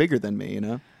so much bigger than me.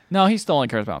 No, he still only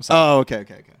cares about himself. Oh, okay.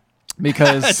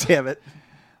 Because Damn it.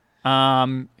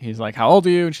 he's like, "How old are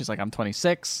you?" And she's like, "I'm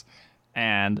 26."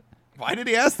 And Why did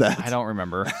he ask that? I don't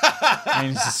remember.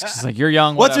 And she's like, "You're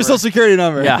young. What's your whatever." social security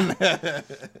number? Yeah.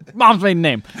 Mom's maiden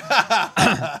name.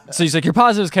 So he's like, "You're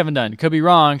positive it's Kevin Dunn. Could be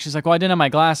wrong." She's like, "Well, I didn't have my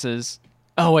glasses."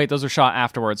 Oh, wait, those were shot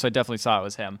afterwards, so I definitely saw it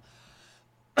was him.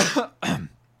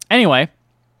 Anyway.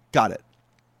 Got it.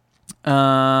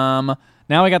 Now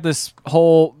we got this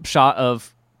whole shot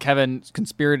of Kevin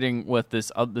conspirating with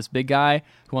this big guy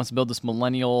who wants to build this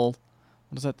millennial...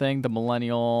 What is that thing? The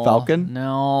Millennial... Falcon?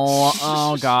 No.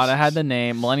 Oh, God. I had the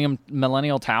name.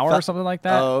 Millennial Tower or something like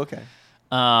that. Oh, okay.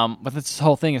 But this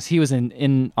whole thing is he was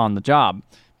in on the job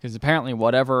because apparently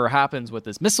whatever happens with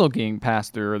this missile getting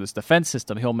passed through or this defense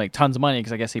system, he'll make tons of money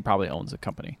because I guess he probably owns a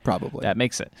company. Probably. That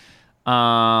makes it.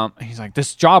 He's like,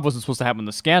 this job wasn't supposed to happen.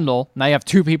 The scandal. Now you have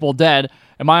 2 people dead.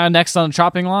 Am I next on the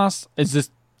chopping loss?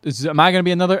 Am I going to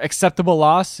be another acceptable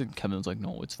loss? And Kevin's like,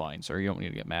 no, it's fine, sir. You don't need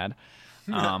to get mad.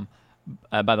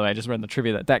 By the way, I just read the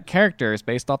trivia that character is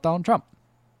based off Donald Trump.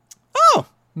 Oh,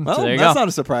 well, So there you that's go. not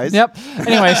a surprise. Yep.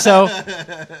 Anyway, so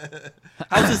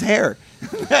How's his hair?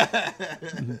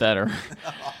 better.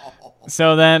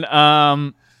 So then,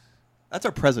 That's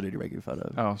our president you're making fun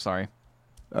of. oh, sorry.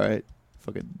 All right.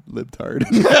 Fucking libtard.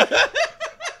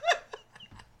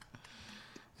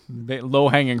 Low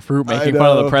hanging fruit I making fun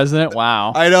of know. the president.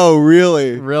 Wow. I know,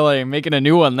 really. Really making a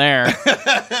new one there.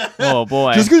 Oh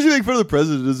boy. Just because you make fun of the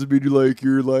president doesn't mean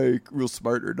you're real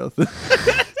smart or nothing.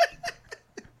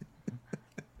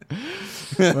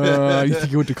 You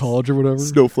think you went to college or whatever?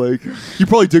 Snowflake. You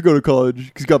probably did go to college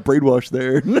because you got brainwashed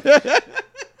there.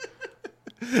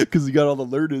 Because you got all the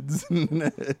learneds.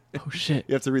 Oh shit.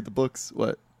 You have to read the books.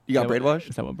 What? You got brainwashed?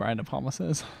 Is that what Brian De Palma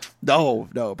says? No.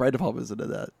 Brian De Palma isn't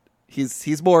into that.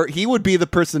 He's more. He would be the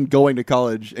person going to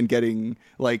college and getting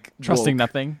Trusting woke.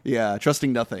 nothing. Yeah,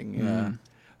 trusting nothing. Yeah.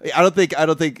 I don't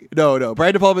think. No.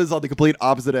 Brian De Palma is on the complete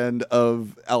opposite end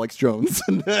of Alex Jones.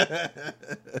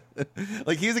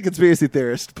 He's a conspiracy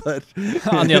theorist, but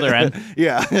On the other end.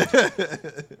 yeah,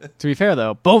 To be fair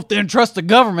though, both didn't trust the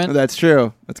government. that's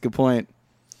true. That's a good point.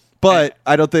 But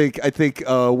I think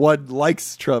one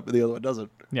likes Trump and the other one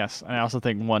doesn't. Yes, and I also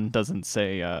think one doesn't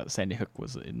say Sandy Hook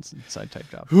was an inside type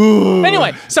job.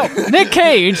 Anyway, so Nick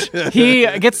Cage, he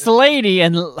gets the lady,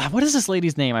 and what is this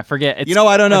lady's name? I forget. I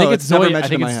don't know. I think it's never Zoya. I mentioned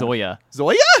think in it's my Zoya.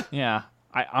 Zoya? Yeah,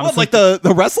 I What, honestly like the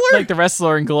wrestler? like the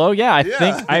wrestler in Glow. Yeah,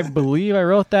 Yeah. I believe I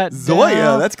wrote that. Zoya.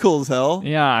 down. That's cool as hell.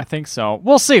 Yeah, I think so.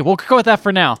 We'll see. We'll go with that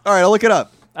for now. All right, I'll look it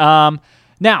up.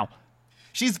 Now,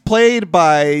 She's played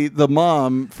by the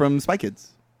mom from Spy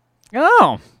Kids.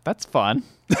 oh, that's fun.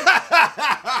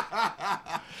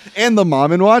 And the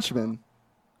mom in Watchmen.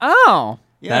 Oh,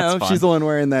 Yeah, that's fun. she's the one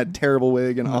wearing that terrible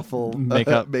wig and awful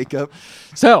Makeup. makeup.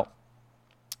 So,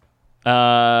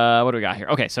 what do we got here?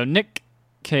 Okay, so Nick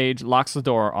Cage locks the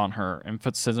door on her and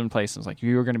puts scissors in place and is like,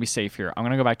 "You're going to be safe here. I'm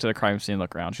going to go back to the crime scene and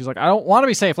look around." She's like, "I don't want to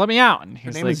be safe. Let me out." And Her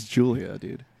he's name like, is Julia,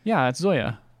 dude. "Yeah, it's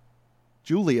Zoya.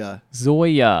 Julia.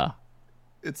 Zoya.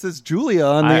 It says Julia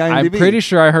on the I'm IMDb. pretty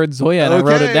sure I heard Zoya and I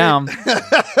wrote it Okay. down.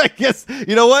 I guess,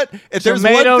 you know what? If there's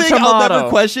Tomato, one thing I'll never tomato.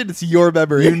 question, it's your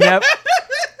memory. You never.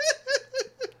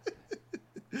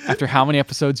 After how many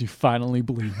episodes, you finally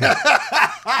believe it.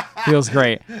 Feels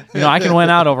great. You know, I can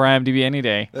win out over IMDb any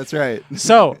day. That's right.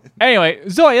 So, anyway,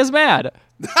 Zoya's mad.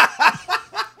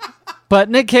 But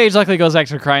Nick Cage luckily goes back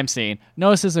to the crime scene.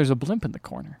 Notices there's a blimp in the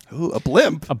corner. Ooh, a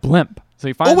blimp. A blimp. So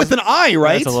he finds Oh, with an eye,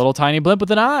 right? It's a little tiny blimp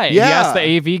with an eye. Yeah. He asks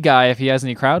the AV guy if he has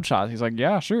any crowd shots. He's like,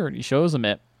 yeah, sure. And he shows him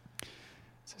it.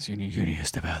 Says, you need to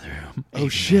use the bathroom. Oh,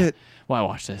 shit. Well, I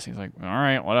watched this. He's like, all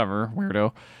right, whatever,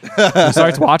 weirdo. He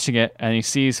starts watching it, and he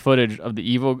sees footage of the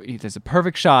evil. There's a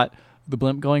perfect shot of the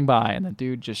blimp going by, and the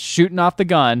dude just shooting off the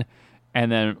gun, and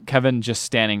then Kevin just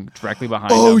standing directly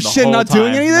behind him. Oh, the shit, whole not time,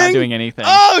 doing anything? Not doing anything.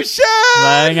 Oh, shit!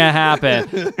 Letting it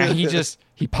happen. And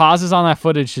he pauses on that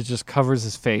footage, it just covers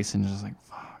his face, and just like,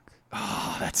 fuck.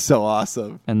 Oh, that's so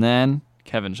awesome. And then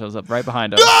Kevin shows up right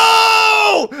behind him.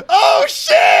 No! Oh,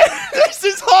 shit! This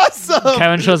is awesome!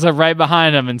 Kevin shows up right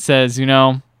behind him and says, you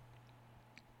know,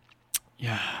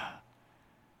 yeah,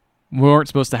 we weren't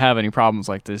supposed to have any problems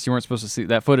like this. You weren't supposed to see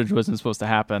that footage. Wasn't supposed to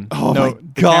happen. Oh, no, my the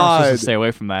camera's God. supposed to stay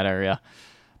away from that area.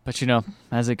 But you know,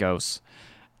 as it goes.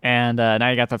 And now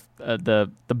you got the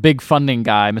big funding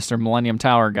guy, Mr. Millennium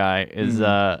Tower guy, is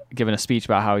giving a speech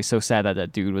about how he's so sad that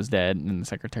that dude was dead and the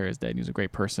secretary is dead. And he was a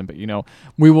great person, but you know,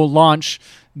 we will launch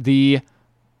the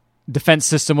defense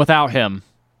system without him.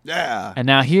 Yeah. And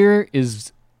now here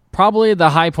is probably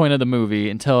the high point of the movie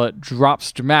until it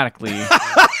drops dramatically.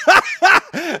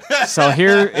 So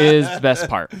here is the best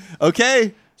part.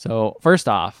 Okay. So first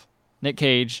off, Nick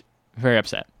Cage, very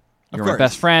upset. You're my course.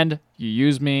 best friend. You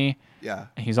used me. Yeah.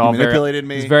 And he's all He manipulated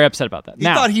me. He's very upset about that. He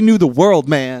thought he knew the world,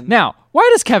 man. Now, why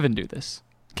does Kevin do this?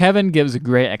 Kevin gives a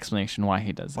great explanation why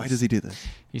he does this. Why does he do this?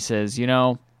 He says, you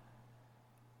know,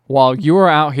 while you were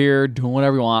out here doing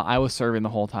whatever you want, I was serving the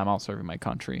whole time. I was serving my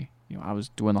country. You know, I was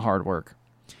doing the hard work.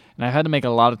 And I had to make a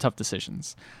lot of tough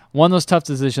decisions. One of those tough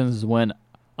decisions is when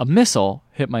a missile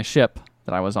hit my ship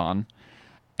that I was on.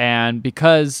 And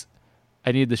because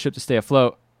I needed the ship to stay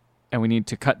afloat and we need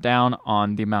to cut down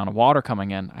on the amount of water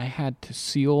coming in, I had to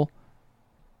seal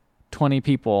 20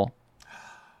 people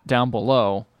down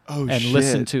below and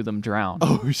listen to them drown.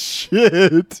 Oh,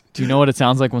 shit. Do you know what it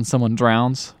sounds like when someone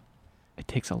drowns? It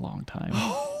takes a long time.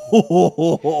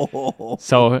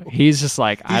 So he's just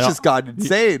like, He's just gone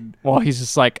insane. Well, he's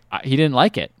just like, he didn't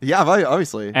like it. Yeah,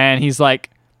 obviously. And he's like,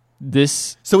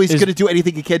 this. So he's is- going to do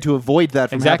anything he can to avoid that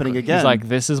from happening again. He's like,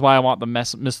 this is why I want the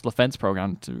missile defense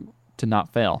program to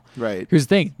not fail. Right. Here's the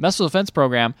thing: missile defense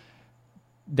program.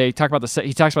 He talks about the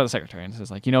secretary and says,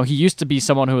 like, you know, he used to be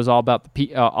someone who was all about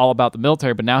the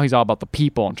military, but now he's all about the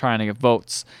people and trying to get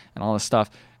votes and all this stuff.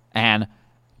 And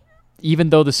even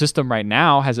though the system right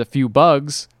now has a few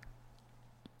bugs,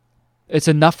 it's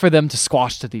enough for them to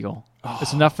squash the deal.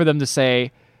 It's enough for them to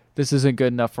say, this isn't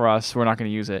good enough for us. We're not going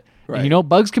to use it. Right. And, you know,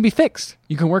 bugs can be fixed.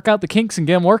 You can work out the kinks and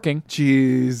get them working.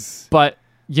 Jeez. But,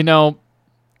 you know,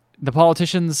 the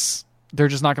politicians, they're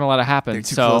just not going to let it happen. They're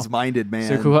too close-minded, man.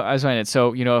 So close-minded.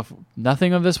 So, you know, if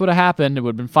nothing of this would have happened, it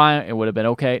would have been fine. It would have been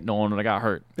okay. No one would have got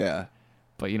hurt. Yeah.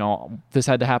 But, you know, this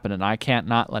had to happen, and I can't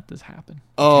not let this happen.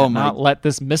 Oh, not let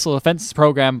this missile defense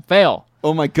program fail.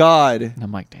 Oh, my God. And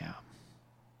I'm like, damn,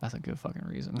 that's a good fucking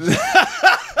reason.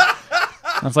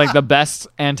 That's like the best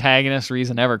antagonist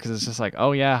reason ever, because it's just like,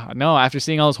 oh, yeah, no, after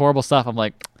seeing all this horrible stuff, I'm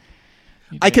like,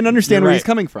 I can understand you're where right. he's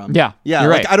coming from. Yeah, yeah.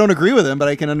 you're Like right. I don't agree with him, but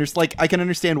I can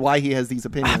understand why he has these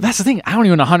opinions. That's the thing. I don't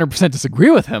even 100% disagree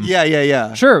with him.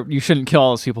 Yeah. Sure, you shouldn't kill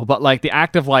all those people, but like the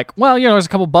act of like, well, you know, there's a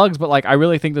couple bugs, but like I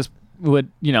really think this would,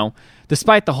 you know,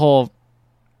 despite the whole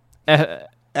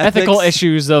ethical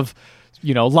issues of,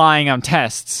 you know, lying on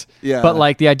tests. Yeah. But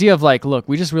like the idea of like, look,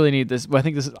 we just really need this.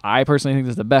 I personally think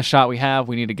this is the best shot we have.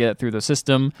 We need to get it through the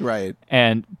system. Right.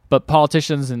 But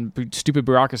politicians and stupid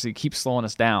bureaucracy keep slowing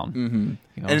us down. Mm-hmm.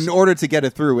 You know, And in order to get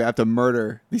it through, we have to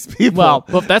murder these people.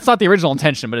 well, that's not the original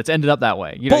intention, but it's ended up that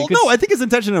way. You know, Well, no, I think his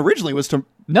intention originally was to.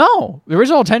 No, the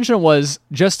original intention was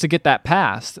just to get that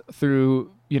passed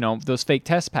through, you know, those fake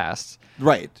tests passed.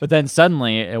 Right. But then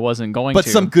suddenly it wasn't going But to.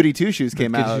 some goody two shoes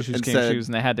came Goody out two-shoes and came said shoes,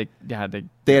 and they had to they had get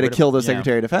to rid kill of- the yeah.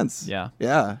 Secretary of Defense. Yeah.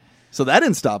 Yeah. So that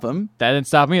didn't stop him. That didn't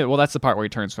stop me. Well, that's the part where he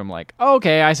turns from like, oh,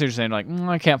 okay, I see what you're saying. Like,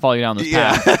 I can't follow you down this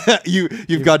path. Yeah.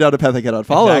 You've gone down a path I cannot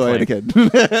follow, Exactly.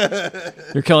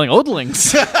 Anakin. You're killing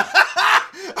oldlings.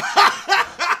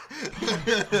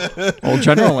 Old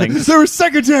generalings. There were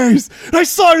secretaries, and I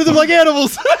slaughtered them like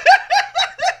animals.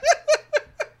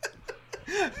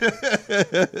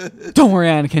 Don't worry,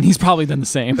 Anakin. He's probably done the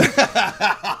same.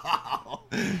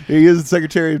 He is the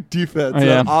Secretary of Defense, Oh,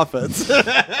 yeah. offense.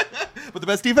 But the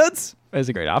best defense? It's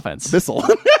a great offense. Missile.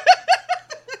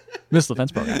 Missile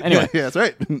defense program. Anyway, Yeah, that's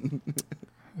right.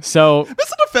 so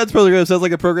Missile defense program sounds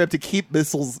like a program to keep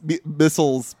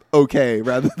missiles okay,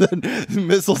 rather than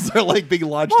missiles are like being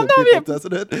launched Well, at no, people, yeah.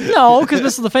 doesn't it? no, because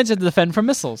missile defense you have to defend from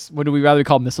missiles. Would we rather be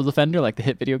called missile defender, like the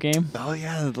hit video game? Oh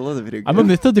yeah, I love the video game. I'm a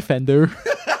missile defender.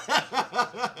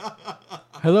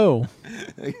 Hello.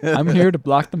 I'm here to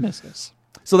block the missiles.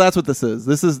 So that's what this is.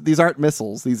 These aren't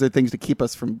missiles. These are things to keep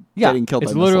us from getting killed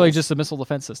it's by literally missiles. just a missile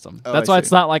defense system. Oh, That's I why see.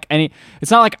 it's not like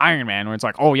it's not like Iron Man where it's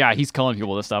like, oh yeah, he's killing people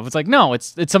with this stuff. It's like, no,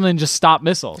 it's something to just stop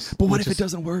missiles. But what which if it is-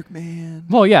 doesn't work, man?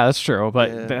 Well, yeah, that's true, but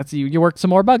Yeah. that's you work some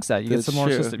more bugs out. You That's get some more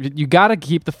true. system. You got to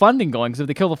keep the funding going, because if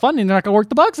they kill the funding, they're not going to work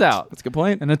the bugs out, That's a good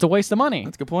point. and it's a waste of money.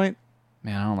 That's a good point.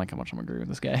 Man, I don't like how much I'm agree with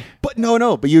this guy. But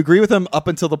no. But you agree with him up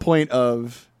until the point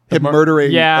of him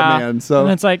murdering yeah, a man. So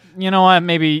and it's like, you know what?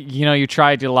 Maybe you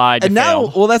tried to lie. and now,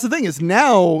 well, that's the thing is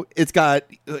now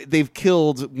they've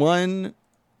killed 1,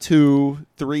 2,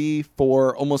 3,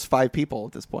 4, almost 5 people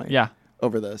at this point. yeah,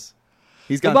 over this.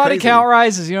 He's the gone body crazy. count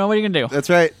rises. You know what are you gonna do? That's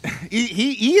right.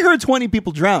 He heard 20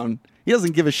 people drown. He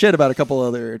doesn't give a shit about a couple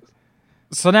other.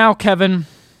 So now Kevin.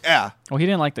 Yeah. Well, he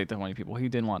didn't like the 20 people. He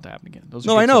didn't want it to happen again. Those are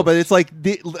No, good I know, soldiers. but it's like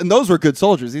and those were good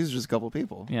soldiers. These are just a couple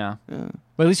people. yeah. Yeah.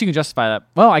 But at least you can justify that.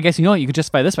 Well, I guess you know what? You could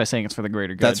justify this by saying it's for the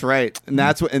greater good. That's right. And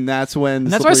that's when. And that's why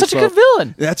Slippery he's such a good Slope-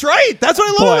 villain. That's right. That's what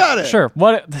I love Boy, about it. Sure.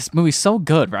 This movie's so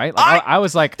good, right? Like, I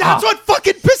was like, That's what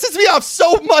fucking pisses me off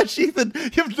so much, Ethan.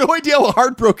 You have no idea how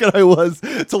heartbroken I was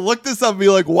to look this up and be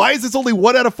like, why is this only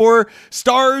 1 out of 4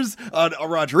 stars on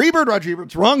Roger Ebert? Roger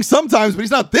Ebert's wrong sometimes, but he's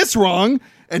not this wrong.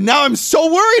 And now I'm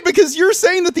so worried because you're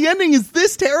saying that the ending is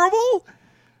this terrible?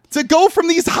 To go from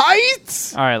these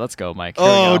heights? All right, let's go, Mike. Here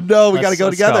Oh, we go. no, we got to go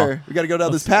Let's together. We got to go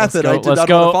down this path let's that I go- did let's not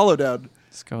go. want to follow down.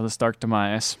 Let's go this dark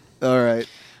demise. All right.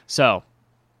 So,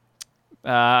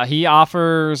 he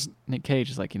offers Nick Cage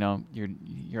is like,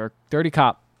 you're a dirty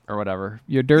cop or whatever.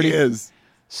 You're dirty. He is.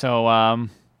 So,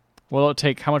 will it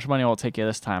take? How much money will it take you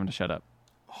this time to shut up?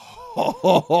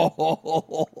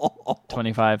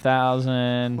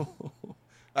 25,000.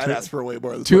 I'd ask for way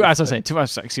more than Two. I was saying two.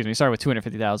 Excuse me. Sorry, with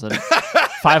 250,000,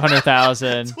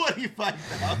 500,000.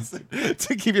 25,000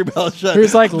 to keep your mouth shut.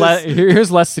 Here's like This-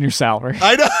 here's less than your salary.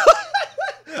 I know.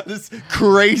 This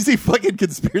crazy fucking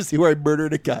conspiracy where I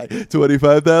murdered a guy.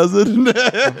 25,000. What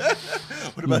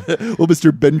about will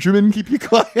Mr. Benjamin keep you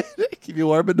quiet? Keep you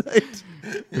warm at night?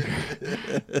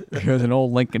 Here's an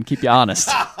old Lincoln. Keep you honest.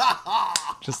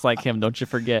 Just like him. Don't you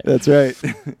forget. That's right.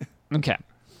 Okay.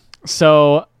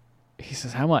 So he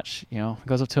says, how much? It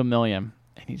goes up to $1 million.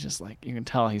 And he's just like, you can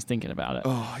tell he's thinking about it.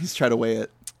 Oh, he's trying to weigh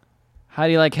it. How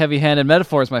do you like heavy-handed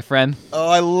metaphors, my friend? Oh,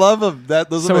 I love him.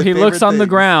 Those are So my he looks favorite on the things.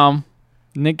 ground.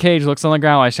 Nick Cage looks on the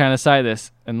ground while he's trying to decide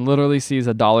this and literally sees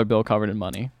a dollar bill covered in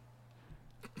money.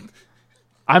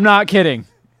 I'm not kidding.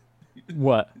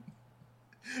 What?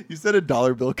 You said a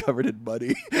dollar bill covered in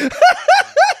money.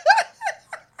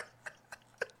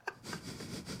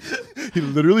 He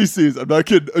literally sees, I'm not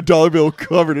kidding, a dollar bill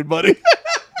covered in money.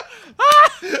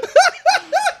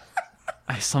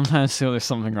 I sometimes feel there's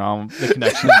something wrong with the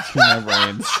connection between my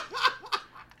brains.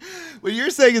 What you're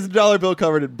saying is a dollar bill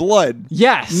covered in blood.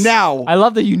 Yes. Now. I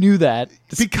love that you knew that.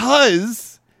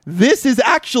 Because this is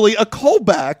actually a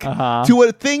callback to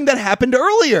a thing that happened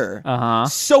earlier.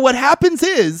 So what happens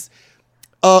is,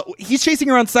 he's chasing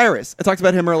around Cyrus. I talked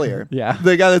about him earlier. Yeah.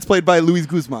 The guy that's played by Luis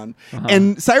Guzman.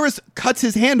 And Cyrus cuts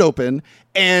his hand open,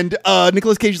 and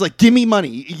Nicolas Cage is like, give me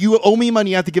money. You owe me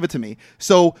money. You have to give it to me.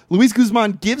 So Luis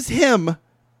Guzman gives him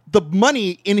the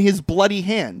money in his bloody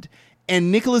hand. And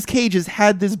Nicolas Cage has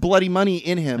had this bloody money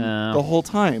in him the whole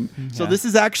time. So this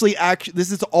is actually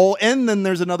this is all. And then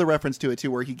there's another reference to it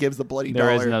too, where he gives the bloody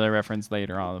dollar. There is another reference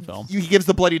later on in the film. He gives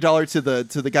the bloody dollar to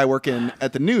the guy working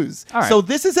at the news. All right. So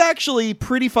this is actually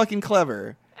pretty fucking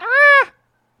clever.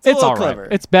 It's all right. clever.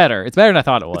 It's better. It's better than I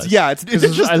thought it was. Yeah, it's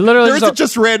just I literally there isn't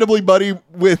just randomly money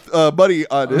with money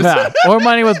on it. Yeah, or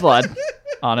money with blood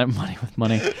on it. Money with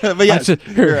money. But yeah,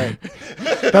 you're right.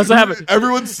 That's what happened.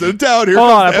 Everyone sit down here.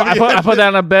 Hold on, I put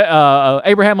down a bet.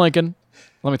 Abraham Lincoln.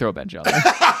 Let me throw a bench out there.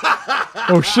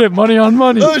 Oh shit! Money on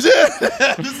money. Oh shit!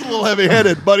 Just a little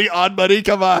heavy-handed. Money on money.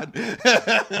 Come on.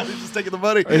 Just taking the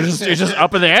money. It's just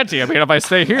up in the ante. I mean, if I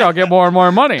stay here, I'll get more and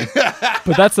more money.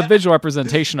 But that's the visual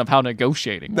representation of how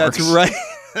negotiating works. That's right.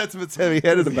 That's what's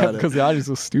heavy-handed about it. Because the audience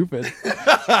was stupid.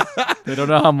 They don't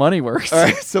know how money works. All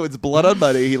right, so it's blood on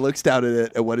money. He looks down at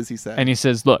it, and what does he say? And he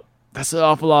says, "Look, that's an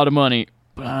awful lot of money,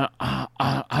 but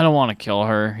I don't want to kill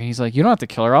her." He's like, "You don't have to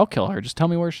kill her. I'll kill her. Just tell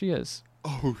me where she is."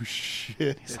 Oh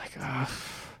shit! He's like, I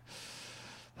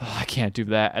can't do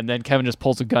that. And then Kevin just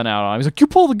pulls a gun out on him. He's like, "You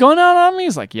pulled the gun out on me?"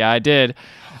 He's like, "Yeah, I did."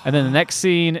 And then the next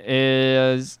scene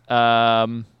is, oh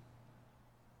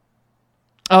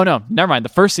no, never mind. The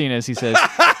first scene is he says,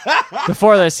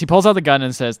 before this, he pulls out the gun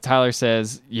and says, Tyler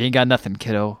says, "You ain't got nothing,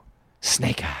 kiddo.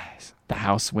 Snake eyes. The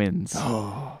house wins."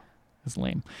 Oh, that's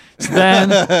lame. So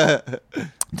then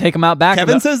take him out back.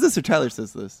 Kevin says this or Tyler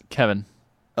says this? Kevin.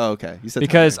 Oh, okay. You said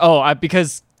because Tyler.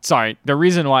 Sorry, the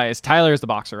reason why is Tyler is the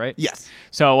boxer, right? Yes.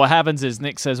 So what happens is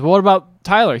Nick says, "Well, what about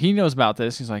Tyler? He knows about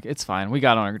this." He's like, "It's fine. We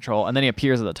got it under control." And then he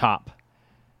appears at the top.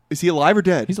 Is he alive or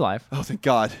dead? He's alive. Oh, thank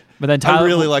God. But then Tyler, I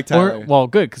really like Tyler. Well,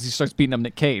 good, because he starts beating up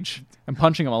Nick Cage and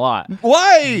punching him a lot.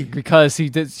 Why? Because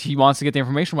he wants to get the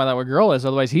information why that girl is.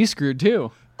 Otherwise, he's screwed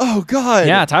too. Oh God.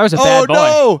 Yeah, Tyler's a bad boy.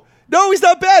 Oh no, he's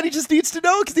not bad. He just needs to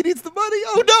know because he needs the money.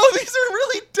 Oh no, these are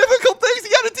really difficult things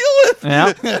you got to deal with.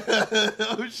 Yeah.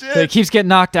 Oh shit. So he keeps getting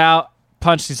knocked out,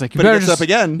 punched. He's like, But he gets up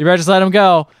again. You better just let him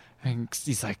go. And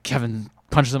he's like, Kevin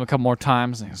punches him a couple more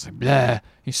times, and he's like, blah.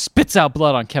 He spits out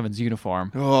blood on Kevin's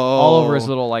uniform, all over his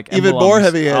little even emblems, more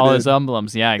heavy-handed. all his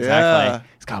emblems. Yeah, exactly. Yeah.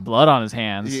 He's got blood on his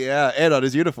hands. Yeah, and on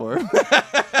his uniform.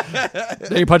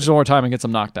 Then he punches one more time and gets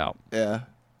him knocked out. Yeah,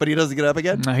 but he doesn't get up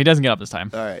again. No, he doesn't get up this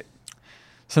time. All right.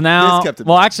 So now, This kept him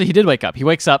well, actually, he did wake up. He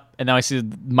wakes up, and now I see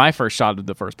my first shot of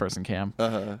the first-person cam.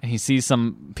 Uh-huh. And he sees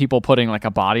some people putting like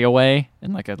a body away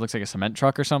in like it looks like a cement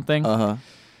truck or something. Uh-huh.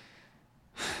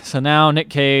 So now Nick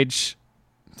Cage,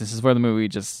 this is where the movie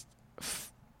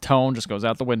tone just goes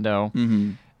out the window,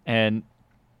 and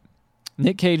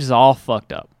Nick Cage is all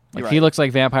fucked up. Like he looks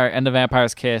like End of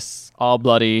Vampire's Kiss, all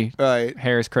bloody, Right.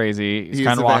 hair is crazy. He's He's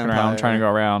kind of a walking vampire. around, trying to go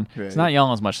around. Right. He's not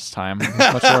yelling as much this time.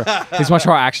 He's much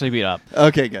more actually beat up.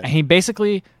 Okay, good. And he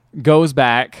basically goes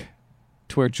back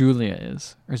to where Julia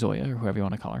is, or Zoya, or whoever you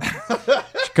want to call her.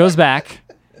 She goes back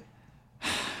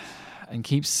and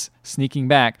keeps sneaking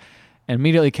back. And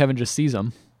immediately Kevin just sees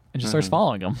him and just starts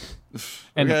following him.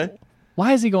 And Okay.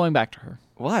 why is he going back to her?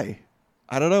 Why?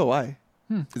 I don't know why.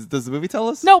 Does the movie tell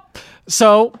us? Nope.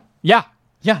 So, yeah,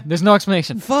 there's no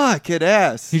explanation. Fuck it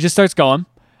ass. He just starts going.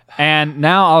 And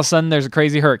now all of a sudden there's a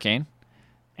crazy hurricane.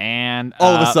 And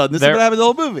All of a sudden, this is what happened in the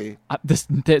whole movie. This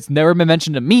never been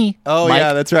mentioned to me. Oh, Mike.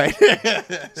 yeah, that's right.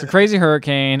 It's a crazy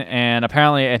hurricane, and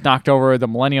apparently it knocked over the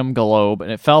Millennium Globe,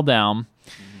 and it fell down.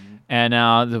 And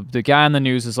now the guy on the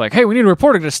news is like, "Hey, we need a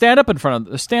reporter to stand up in front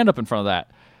of that."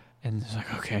 And it's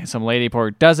like, okay, some lady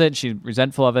reporter does it. She's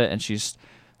resentful of it, and she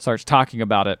starts talking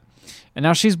about it. And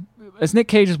now as Nick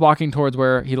Cage is walking towards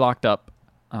where he locked up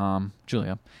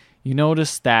Julia, you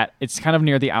notice that it's kind of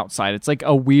near the outside. It's like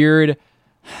a weird,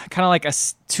 kind of like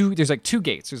there's like two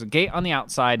gates. There's a gate on the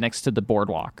outside next to the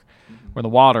boardwalk where the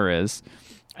water is.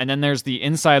 And then there's the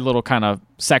inside little kind of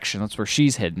section. That's where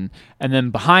she's hidden. And then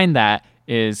behind that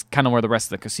is kind of where the rest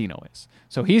of the casino is.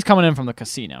 So he's coming in from the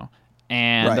casino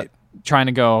and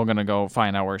gonna go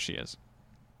find out where she is.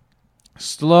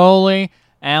 Slowly,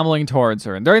 ambling towards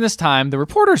her. And during this time, the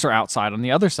reporters are outside on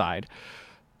the other side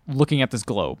looking at this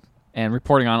globe and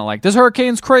reporting on it like, this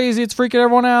hurricane's crazy. It's freaking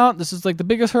everyone out. This is like the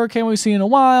biggest hurricane we've seen in a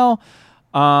while.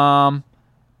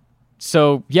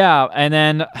 So, yeah. And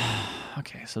then,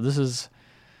 okay, so this is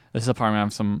a part I'm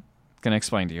going to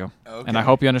explain to you. Okay. And I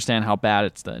hope you understand how bad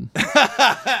it's done.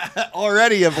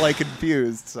 Already I'm like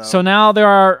confused. So now there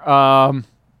are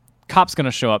cops going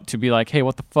to show up to be like, hey,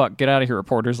 what the fuck? Get out of here,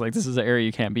 reporters. Like, this is an area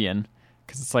you can't be in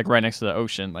because it's like right next to the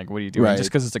ocean. Like, what are you doing? Right. Just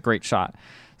because it's a great shot.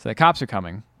 So the cops are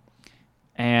coming.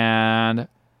 And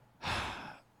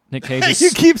Nick Cage is... You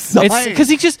keep sighing. Because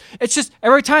it's just,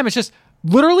 every time it's just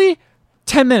literally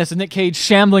 10 minutes of Nick Cage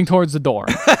shambling towards the door.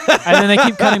 And then they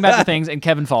keep cutting back to things and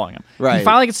Kevin following him. Right. He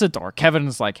finally gets to the door. Kevin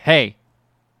is like, hey,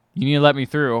 you need to let me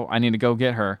through. I need to go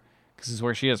get her. Because this is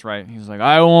where she is, right? He's like,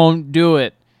 I won't do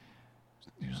it.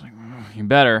 He's like, you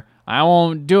better. I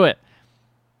won't do it.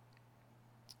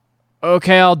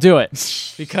 Okay, I'll do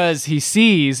it. Because he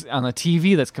sees on the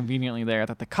TV that's conveniently there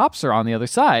that the cops are on the other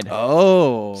side.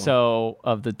 Oh. So,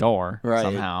 of the door, right.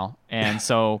 somehow. And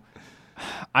so,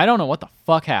 I don't know what the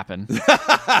fuck happened.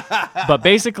 But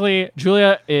basically,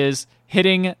 Julia is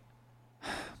hitting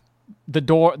the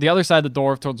door, the other side of the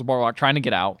door towards the boardwalk, trying to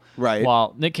get out. Right.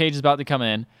 While Nick Cage is about to come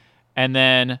in. And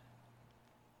then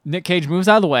Nick Cage moves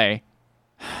out of the way.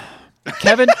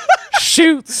 Kevin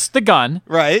shoots the gun.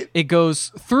 Right. It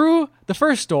goes through the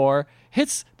first door,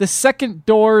 hits the second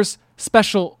door's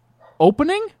special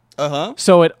opening. Uh-huh.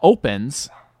 So it opens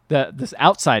this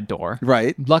outside door.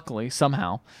 Right. Luckily,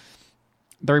 somehow.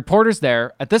 The reporter's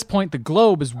there. At this point, the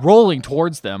globe is rolling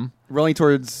towards them. Rolling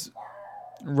towards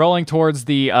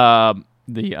the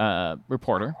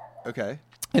reporter. Okay.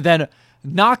 And then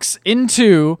knocks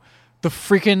into the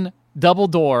freaking double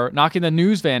door, knocking the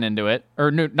news van into it,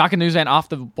 or knocking the news van off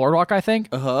the boardwalk, I think.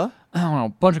 Uh-huh. I don't know, a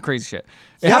bunch of crazy shit.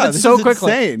 It Yeah, happens this so is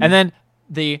quickly. insane. And then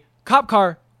the cop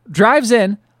car drives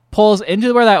in, pulls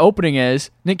into where that opening is.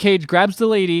 Nick Cage grabs the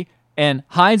lady and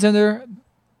hides under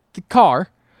the car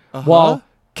while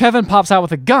Kevin pops out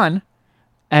with a gun.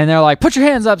 And they're like, put your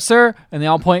hands up, sir. And they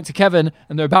all point to Kevin,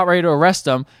 and they're about ready to arrest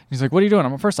him. He's like, what are you doing?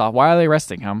 I'm like, first off, why are they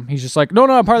arresting him? He's just like, no,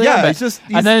 I'm part of the ambulance.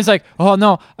 And then he's like, oh,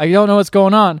 no, I don't know what's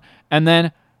going on. And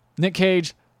then Nick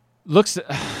Cage looks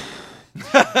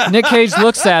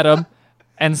at him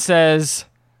and says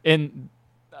in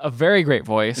a very great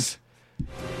voice,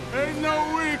 Ain't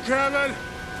no way, Kevin.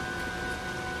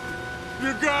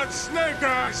 You got snake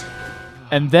eyes.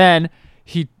 and then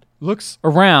he looks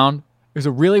around. There's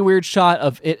a really weird shot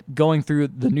of it going through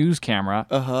the news camera.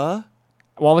 Uh-huh.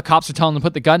 While the cops are telling him to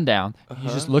put the gun down.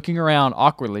 He's just looking around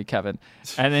awkwardly, Kevin.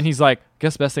 And then he's like,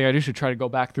 guess the best thing I do should try to go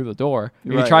back through the door.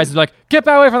 And Right. he tries to like, get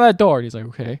back away from that door. And he's like,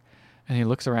 okay. And he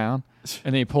looks around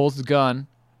and then he pulls the gun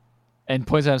and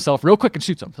points at himself real quick and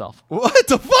shoots himself. What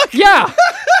the fuck? Yeah.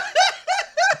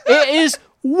 It is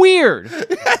weird.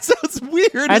 That sounds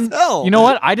weird And as hell. you know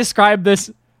what? I described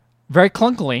this very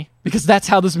clunkily because that's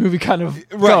how this movie kind of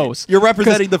goes. You're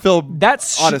representing the film.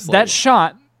 Honestly, that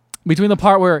shot between the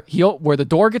part where the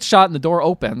door gets shot and the door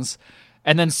opens,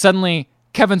 and then suddenly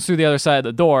Kevin's through the other side of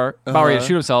the door, about ready to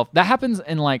shoot himself. That happens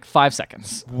in like 5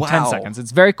 seconds, 10 seconds.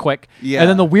 It's very quick. Yeah. And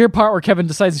then the weird part where Kevin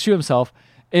decides to shoot himself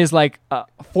is like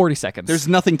 40 seconds. There's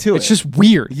nothing to it. It's just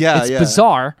weird. Yeah, it's yeah.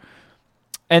 bizarre.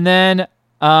 And then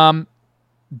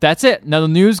that's it. Now the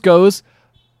news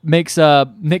makes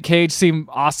Nick Cage seem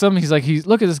awesome. He's like,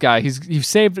 look at this guy. He's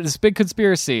saved this big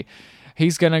conspiracy.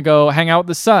 He's gonna go hang out with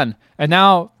the son. And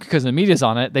now, because the media's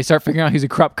on it, they start figuring out he's a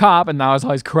corrupt cop, and now there's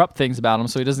all these corrupt things about him,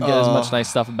 so he doesn't get as much nice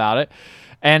stuff about it.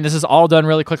 And this is all done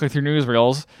really quickly through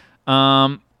newsreels.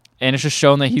 And it's just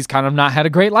shown that he's kind of not had a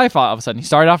great life all of a sudden. He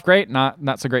started off great,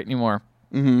 not so great anymore.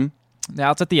 Mm-hmm.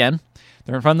 Now it's at the end.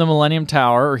 They're in front of the Millennium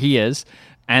Tower, or he is.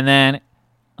 And then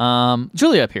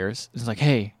Julia appears. It's like,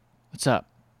 hey, what's up?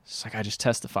 It's like, I just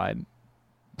testified.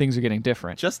 Things are getting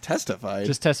different. just testified.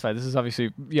 Just testified. This is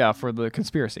obviously, for the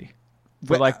conspiracy.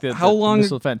 For Wait, like the how long-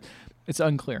 missile defense. It's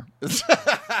unclear.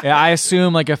 Yeah, I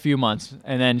assume like a few months.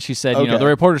 And then she said, Okay. the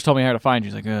reporters told me how to find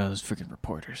you. She's like, oh, those freaking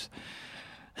reporters.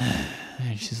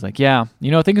 And she's like, yeah,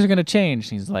 things are going to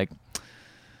change. And he's like,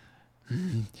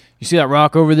 you see that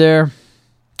rock over there?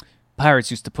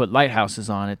 Pirates used to put lighthouses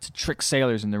on it to trick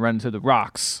sailors into running to the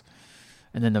rocks.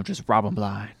 And then they'll just rob them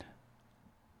blind.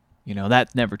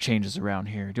 That never changes around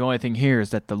here. The only thing here is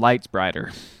that the light's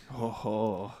brighter.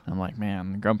 Oh, I'm like,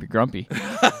 man, grumpy.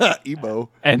 Ebo.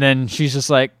 And then she's just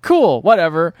like, cool,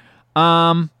 whatever.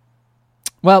 Well,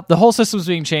 the whole system's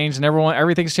being changed and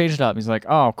everything's changed up. He's like,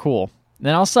 oh, cool. And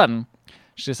then all of a sudden,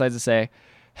 she decides to say,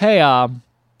 hey,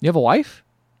 you have a wife?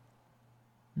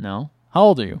 No. How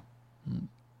old are you?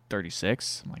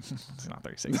 36. I'm like, it's not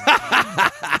 36.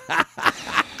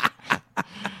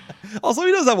 Also,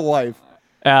 he does have a wife.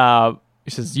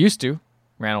 He says, used to,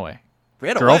 ran away.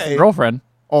 Ran away. Girlfriend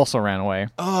also ran away.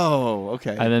 Oh,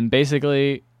 okay. And then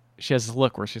basically, she has this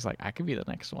look where she's like, I could be the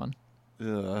next one.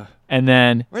 Ugh. And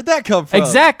then... Where'd that come from?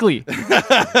 Exactly!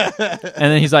 And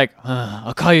then he's like,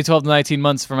 I'll call you 12 to 19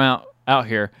 months from out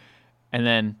here. And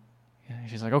then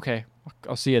she's like, okay,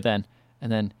 I'll see you then.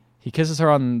 And then he kisses her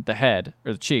on the head,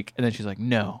 or the cheek, and then she's like,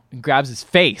 no. And grabs his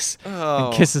face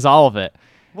and kisses all of it.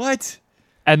 What?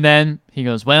 And then he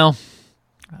goes, well...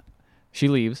 She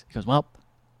leaves. He goes, well,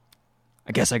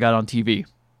 I guess I got on TV.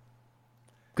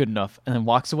 Good enough. And then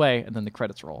walks away, and then the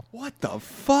credits roll. What the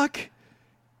fuck?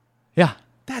 Yeah.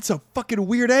 That's a fucking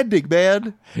weird ending,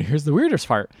 man. Here's the weirdest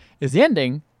part, is the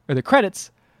ending, or the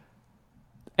credits,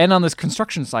 end on this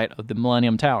construction site of the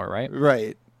Millennium Tower, right?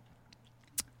 Right.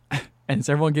 And it's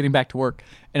everyone getting back to work.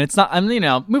 And it's not, I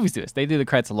mean, movies do this. They do the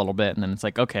credits a little bit, and then it's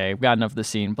like, okay, we got enough of the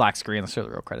scene, black screen, let's show the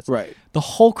real credits. Right. The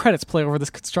whole credits play over this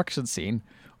construction scene,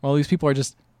 where all these people are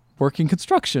just working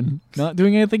construction, not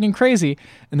doing anything crazy.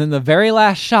 And then the very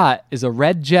last shot is a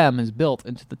red gem is built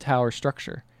into the tower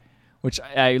structure, which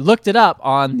I looked it up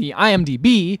on the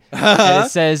IMDb, and it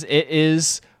says it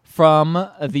is from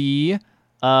the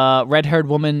red-haired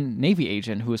woman Navy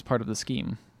agent who was part of the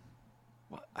scheme.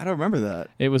 I don't remember that.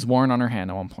 It was worn on her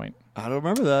hand at one point. I don't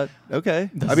remember that.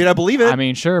 Okay. I mean, I believe it. I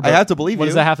mean, sure, but I have to believe what you.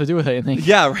 does that have to do with anything?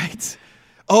 Yeah, right.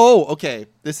 Oh, okay.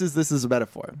 This is a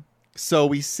metaphor. So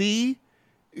we see,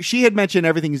 she had mentioned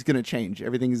everything is going to change.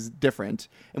 Everything is different.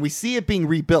 And we see it being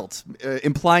rebuilt,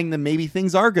 implying that maybe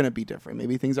things are going to be different.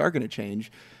 Maybe things are going to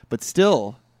change. But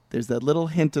still, there's that little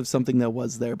hint of something that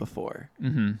was there before.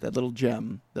 Mm-hmm. That little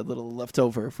gem, that little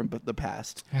leftover from the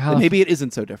past. Yeah. And maybe it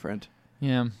isn't so different.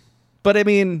 Yeah. But I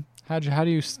mean... How do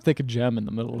you stick a gem in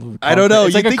the middle of the concrete? I don't know.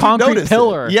 It's You'd like a think you'd concrete notice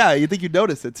pillar. it. Yeah, you think you'd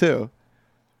notice it too.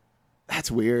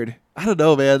 That's weird. I don't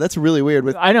know, man. That's really weird.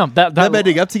 With I know. That them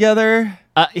ending up together...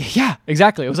 yeah,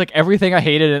 exactly. It was like everything I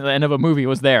hated at the end of a movie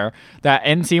was there. That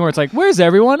end scene where it's like, where's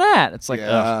everyone at? It's like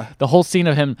ugh. The whole scene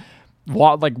of him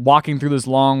walking through this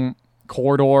long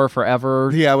corridor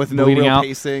forever. Yeah, with no bleeding real out.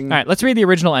 pacing. All right, let's read the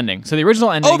original ending. So the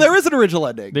original ending... Oh, there is an original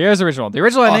ending. There is original. The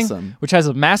original ending, Awesome. which has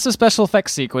a massive special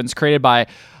effects sequence created by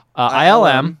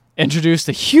ILM, introduced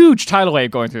a huge tidal wave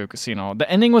going through a casino. The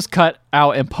ending was cut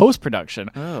out in post-production.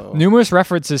 Oh. Numerous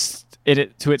references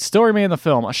to it still remain in the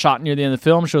film. A shot near the end of the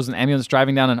film shows an ambulance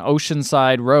driving down an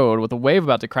oceanside road with a wave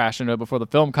about to crash into it before the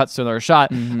film cuts to another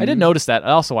shot. I did notice that.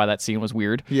 Also why that scene was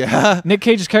weird. Yeah. Nick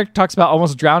Cage's character talks about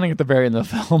almost drowning at the very end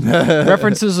of the film.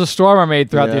 References to storm are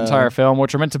made throughout the entire film,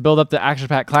 which are meant to build up the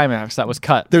action-packed climax that was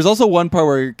cut. There's also one part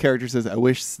where your character says, I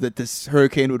wish that this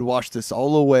hurricane would wash this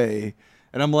all away.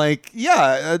 And I'm like,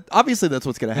 yeah, obviously that's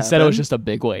what's going to happen. Instead, it was just a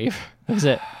big wave. That was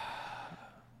it.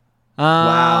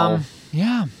 Wow.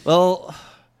 Yeah. Well,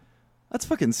 that's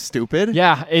fucking stupid.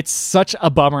 Yeah, it's such a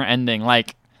bummer ending.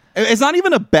 Like, It's not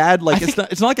even a bad, like, I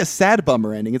it's not like a sad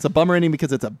bummer ending. It's a bummer ending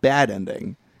because it's a bad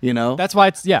ending, you know? that's why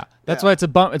it's why it's a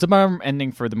bummer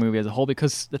ending for the movie as a whole,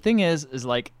 because the thing is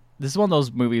like, this is one of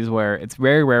those movies where it's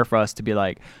very rare for us to be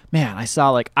like, man,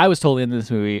 I was totally into this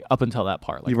movie up until that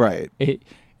part. Like, Right.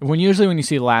 When you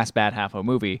see the last bad half of a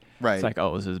movie, Right. it's like,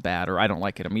 oh, this is bad, or I don't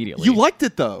like it immediately. You liked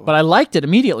it, though. But I liked it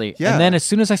immediately. Yeah. And then as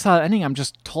soon as I saw the ending, I'm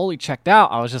just totally checked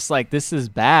out. I was just like, this is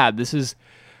bad. This is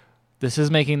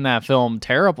making that film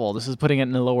terrible. This is putting it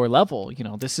in a lower level. You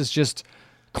know, this is just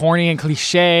corny and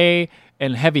cliche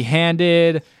and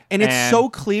heavy-handed. And it's so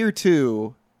clear,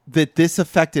 too, that this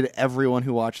affected everyone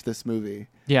who watched this movie.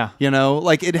 Yeah. You know,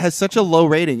 like, it has such a low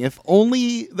rating. If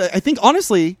only, I think,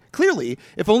 honestly, clearly,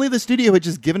 if only the studio had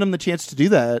just given them the chance to do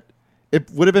that, it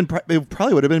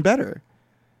probably would have been better.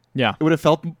 Yeah. It would have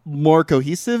felt more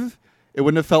cohesive. It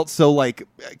wouldn't have felt so, like,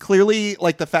 clearly,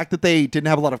 like, the fact that they didn't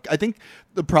have a lot of, I think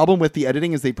the problem with the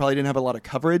editing is they probably didn't have a lot of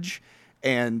coverage,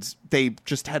 and they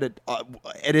just had to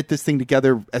edit this thing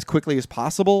together as quickly as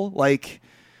possible. Like,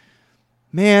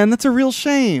 man, that's a real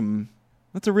shame.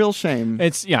 That's a real shame.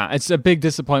 It's a big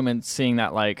disappointment seeing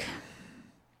that, like,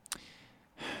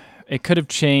 it could have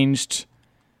changed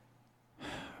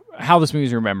how this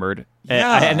movie's remembered.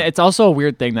 Yeah. And it's also a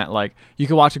weird thing that, like, you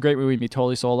could watch a great movie and be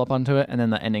totally sold up onto it, and then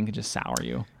the ending can just sour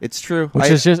you. It's true.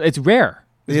 Which is just, it's rare.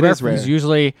 It is rare. Because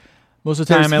usually, most of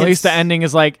the There's time, at hints. least the ending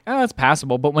is like, oh, it's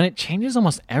passable. But when it changes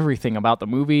almost everything about the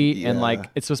movie, and, Yeah. like,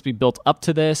 it's supposed to be built up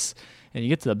to this, and you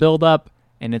get to the build-up,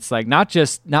 and it's, like, not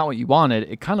what you wanted,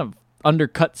 it kind of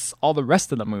undercuts all the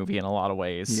rest of the movie in a lot of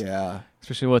ways. Yeah.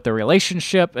 Especially with the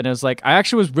relationship, and it was like, I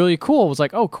actually was really cool. It was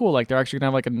like, oh, cool, like they're actually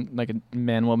gonna have like a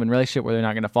man-woman relationship where they're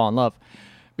not gonna fall in love.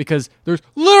 because there's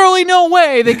literally no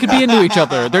way they could be into each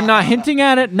other. They're not hinting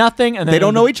at it, nothing. And then They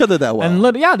don't know each other that well. And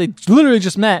they literally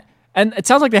just met. And it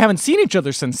sounds like they haven't seen each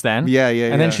other since then. Yeah.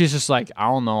 And then she's just like, I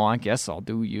don't know. I guess I'll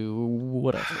do you.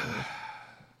 Whatever.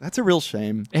 That's a real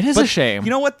shame. It is a shame. You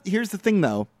know what? Here's the thing,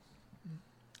 though.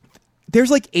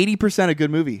 There's like 80% a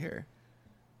good movie here.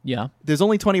 Yeah. There's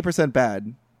only 20%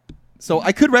 bad. So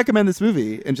I could recommend this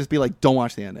movie and just be like, don't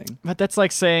watch the ending. But that's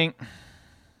like saying,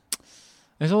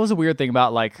 there's always a weird thing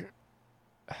about like,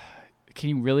 can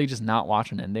you really just not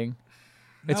watch an ending?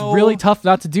 It's No. really tough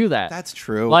not to do that. That's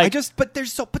true. Like- But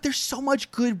there's so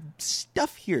much good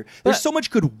stuff here. There's so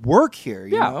much good work here.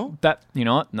 You know. That, you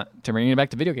know what? To bring it back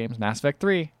to video games, Mass Effect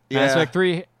 3. Yeah. Mass Effect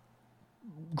 3,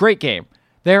 great game.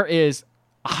 There is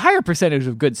a higher percentage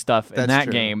of good stuff in That's that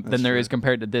true. game That's than there true. is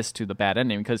compared to this to the bad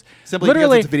ending because Simply because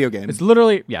literally it's a video game. It's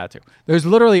literally too. There's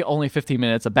literally only 15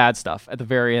 minutes of bad stuff at the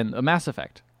very end of Mass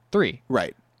Effect 3.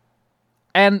 Right.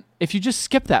 And if you just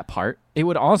skip that part, it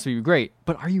would honestly be great.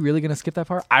 But are you really going to skip that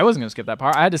part? I wasn't going to skip that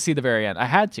part. I had to see the very end. I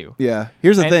had to. Yeah.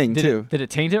 Here's the And thing, did too. Did it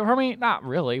taint it for me? Not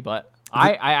really, but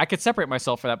I could separate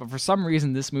myself for that. But for some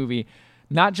reason, this movie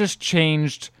not just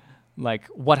changed like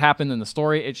what happened in the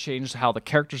story, it changed how the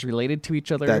characters related to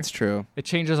each other. That's true. It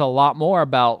changes a lot more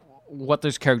about what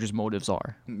those characters' motives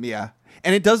are. Yeah.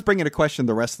 And it does bring into question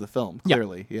the rest of the film, Yeah.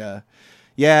 clearly. Yeah.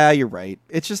 Yeah, you're right.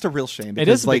 It's just a real shame. It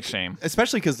is a like, big shame.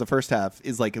 Especially because the first half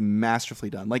is like masterfully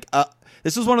done. Like,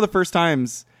 this was one of the first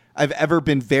times I've ever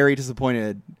been very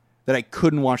disappointed that I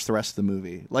couldn't watch the rest of the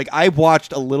movie. Like, I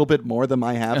watched a little bit more than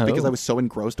my half because Oh. I was so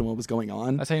engrossed in what was going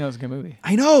on. That's how you know it's a good movie.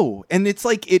 I know. And it's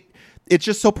like it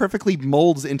just so perfectly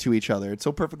molds into each other. It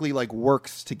so perfectly like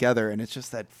works together, and it's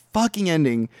just that fucking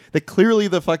ending that clearly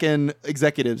the fucking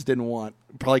executives didn't want,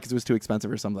 probably because it was too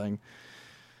expensive or something.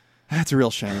 That's a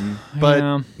real shame. But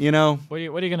Yeah. you know, What are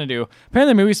you gonna do?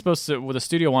 Apparently, the movie's supposed to. Well, the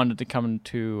studio wanted to come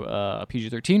to a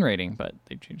PG-13 rating, but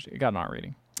they changed it. It got an R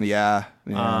rating. yeah.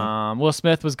 Will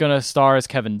Smith was gonna star as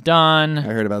Kevin Dunn. I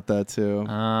heard about that too.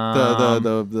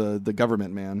 The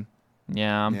government man.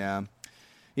 Yeah.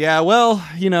 Yeah, well,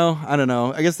 you know, I don't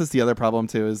know. I guess that's the other problem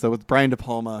too, is that with Brian De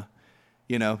Palma,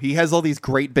 you know, he has all these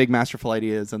great big masterful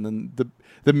ideas, and then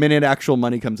the minute actual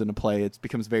money comes into play, it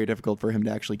becomes very difficult for him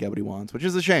to actually get what he wants, which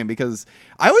is a shame because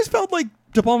I always felt like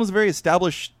De Palma was a very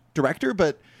established director,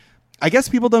 but I guess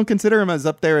people don't consider him as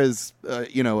up there as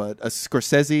you know, a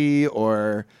Scorsese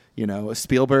or, you know, a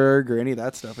Spielberg or any of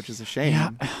that stuff, which is a shame.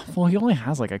 Yeah. Well, he only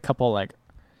has like a couple. Like,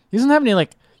 he doesn't have any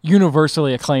like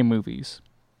universally acclaimed movies.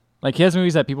 Like, he has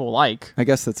movies that people like, I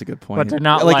guess that's a good point. but they're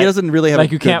not like he doesn't really have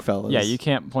like a you can't. Goodfellas. Yeah, you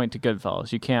can't point to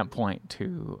Goodfellas. You can't point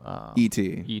to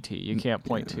E.T. E.T. You can't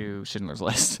point to Schindler's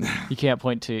List. You can't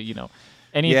point to, you know,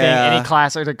 anything, Yeah. any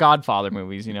class or the Godfather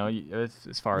movies. You know,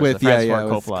 as far as With the Francis Ford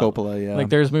with Coppola. Coppola, yeah. Like,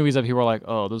 there's movies that people are like,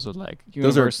 oh, those are like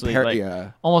Those are universally. like,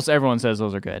 yeah. almost everyone says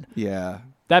those are good. Yeah.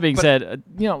 That being said,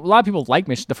 you know, a lot of people like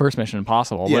the first Mission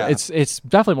Impossible, Yeah. but it's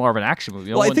definitely more of an action movie.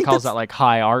 No Well, I one think calls that's- that like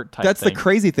high art type That's thing. the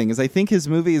crazy thing, is I think his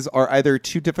movies are either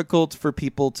too difficult for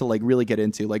people to like really get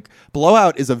into. Like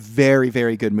Blowout is a very,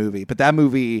 very good movie, but that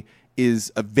movie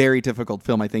is a very difficult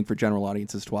film, I think, for general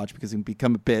audiences to watch because it can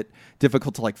become a bit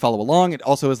difficult to like follow along. It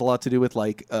also has a lot to do with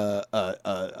like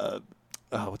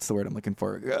what's the word I'm looking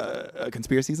for?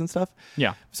 Conspiracies and stuff.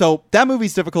 Yeah. So that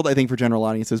movie's difficult, I think, for general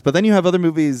audiences. But then you have other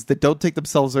movies that don't take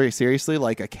themselves very seriously,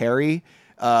 like a Carrie.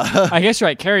 I guess you're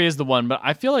right. Carrie is the one, but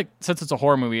I feel like since it's a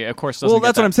horror movie, of course, doesn't Well, get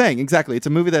that's that. what I'm saying. Exactly. It's a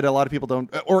movie that a lot of people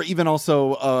don't, or even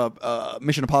also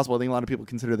Mission Impossible. I think a lot of people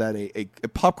consider that a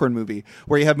popcorn movie,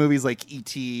 where you have movies like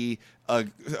E.T.,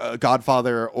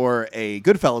 Godfather, or a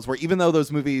Goodfellas, where even though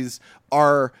those movies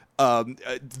are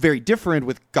very different,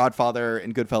 with Godfather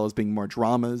and Goodfellas being more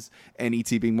dramas and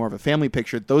E.T. being more of a family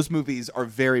picture, those movies are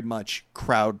very much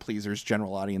crowd pleasers.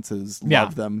 General audiences Yeah.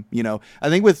 love them. You know, I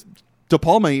think with De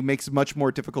Palma, he makes much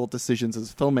more difficult decisions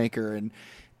as a filmmaker, and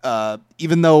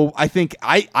even though I think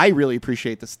I really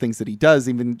appreciate the things that he does,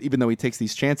 even though he takes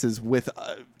these chances with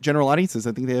general audiences,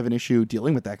 I think they have an issue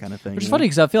dealing with that kind of thing. Which is you know? funny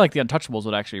because I feel like The Untouchables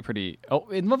would actually be pretty. Oh,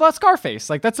 what about Scarface?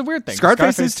 Like, that's a weird thing.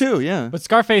 Scarface is too, yeah. But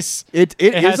Scarface, It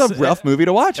is has- a rough movie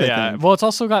to watch. I yeah. think. Well, it's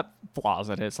also got flaws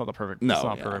in it. It's not the perfect. No, it's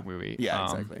not yeah. a perfect movie. Yeah,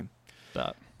 exactly.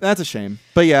 But That's a shame.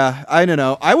 But yeah, I don't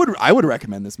know. I would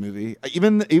recommend this movie,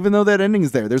 even though that ending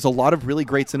is there. There's a lot of really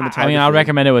great cinematography. I mean, I'll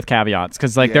recommend it with caveats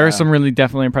because like there Yeah. is some really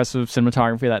definitely impressive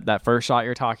cinematography. That first shot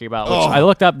you're talking about, which I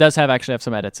looked up, does actually have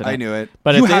some edits in it. I knew it.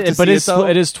 But You it, have to but see it's it, though.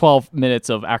 it is 12 minutes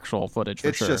of actual footage for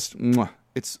It's sure. just mwah.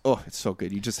 It's so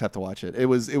good. You just have to watch it. It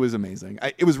was amazing.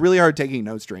 It was really hard taking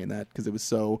notes during that because it was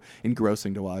so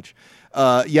engrossing to watch.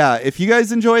 Yeah, if you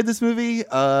guys enjoyed this movie,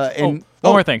 One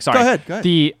more thing. Sorry. Go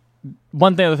ahead.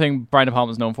 one thing, other thing Brian De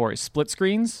Palma is known for is split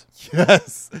screens.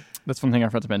 Yes. That's one thing I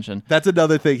forgot to mention. That's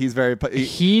another thing he's very...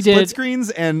 He split did-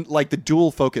 screens and like the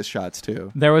dual focus shots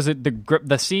too. There was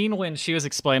the scene when she was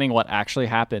explaining what actually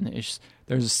happened.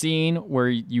 There's a scene where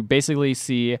you basically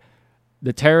see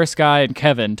the terrorist guy and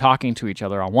Kevin talking to each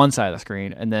other on one side of the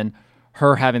screen, and then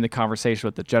her having the conversation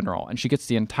with the general, and she gets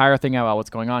the entire thing out about what's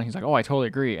going on. He's like, "Oh, I totally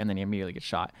agree," and then he immediately gets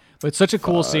shot. But it's such a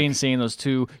cool scene seeing those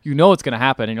two. You know it's going to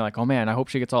happen, and you're like, "Oh man, I hope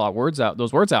she gets all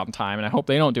those words out in time, and I hope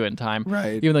they don't do it in time."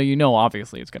 Right. Even though you know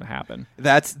obviously it's going to happen.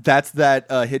 That's that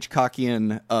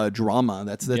Hitchcockian drama.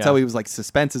 That's Yeah. how he was like.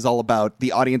 Suspense is all about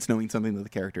the audience knowing something that the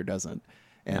character doesn't,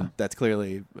 and that's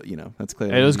clearly that's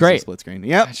clearly It was a great. split screen.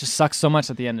 Yep. It just sucks so much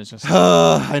at the end. It's just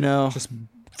I know.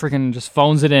 freaking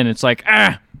phones it in. It's like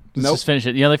let's Nope. just finish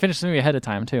it. They finished the movie ahead of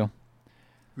time too.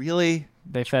 Really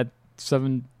They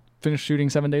finished shooting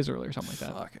 7 days early or something like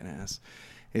that. fucking ass.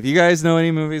 If you guys know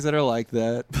any movies that are like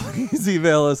that, please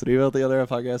email us at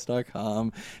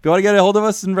email@theotherpodcast.com. If you want to get a hold of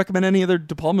us and recommend any other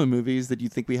De Palma movies that you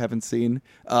think we haven't seen,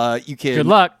 you can. Good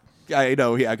luck. I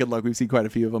know, yeah, good luck. We've seen quite a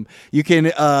few of them. You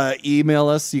can email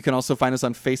us. You can also find us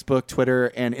on Facebook,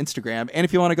 Twitter, and Instagram. And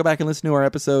if you want to go back and listen to our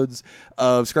episodes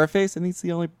of Scarface, I think it's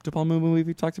the only De Palma movie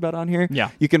we've talked about on here.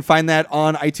 Yeah. You can find that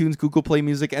on iTunes, Google Play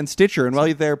Music, and Stitcher. And while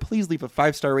you're there, please leave a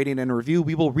 5-star rating and a review.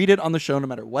 We will read it on the show no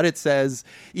matter what it says,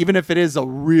 even if it is a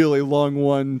really long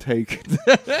one take.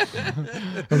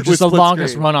 Just the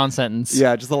longest run-on sentence.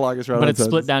 Yeah, just the longest run. But it's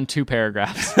split down 2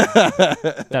 paragraphs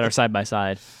that are side by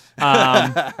side.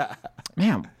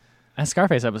 Man, that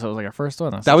Scarface episode was like our first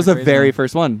one. That was the crazy very one.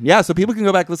 first one. Yeah, so people can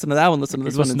go back, listen to that one, listen to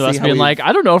this Listen one, to and us see how being we like,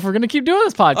 I don't know if we're going to keep doing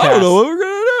this podcast. I don't know what we're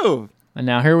gonna do. And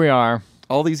now here we are.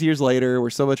 All these years later, we're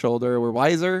so much older, we're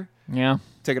wiser, Yeah.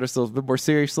 taking ourselves a bit more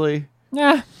seriously.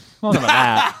 Yeah. Well, about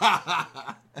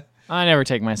that. I never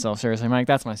take myself seriously, Mike.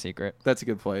 That's my secret. That's a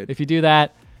good point. If you do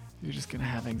that, you're just going to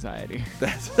have anxiety.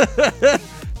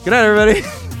 Good night, everybody.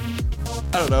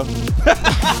 I don't know.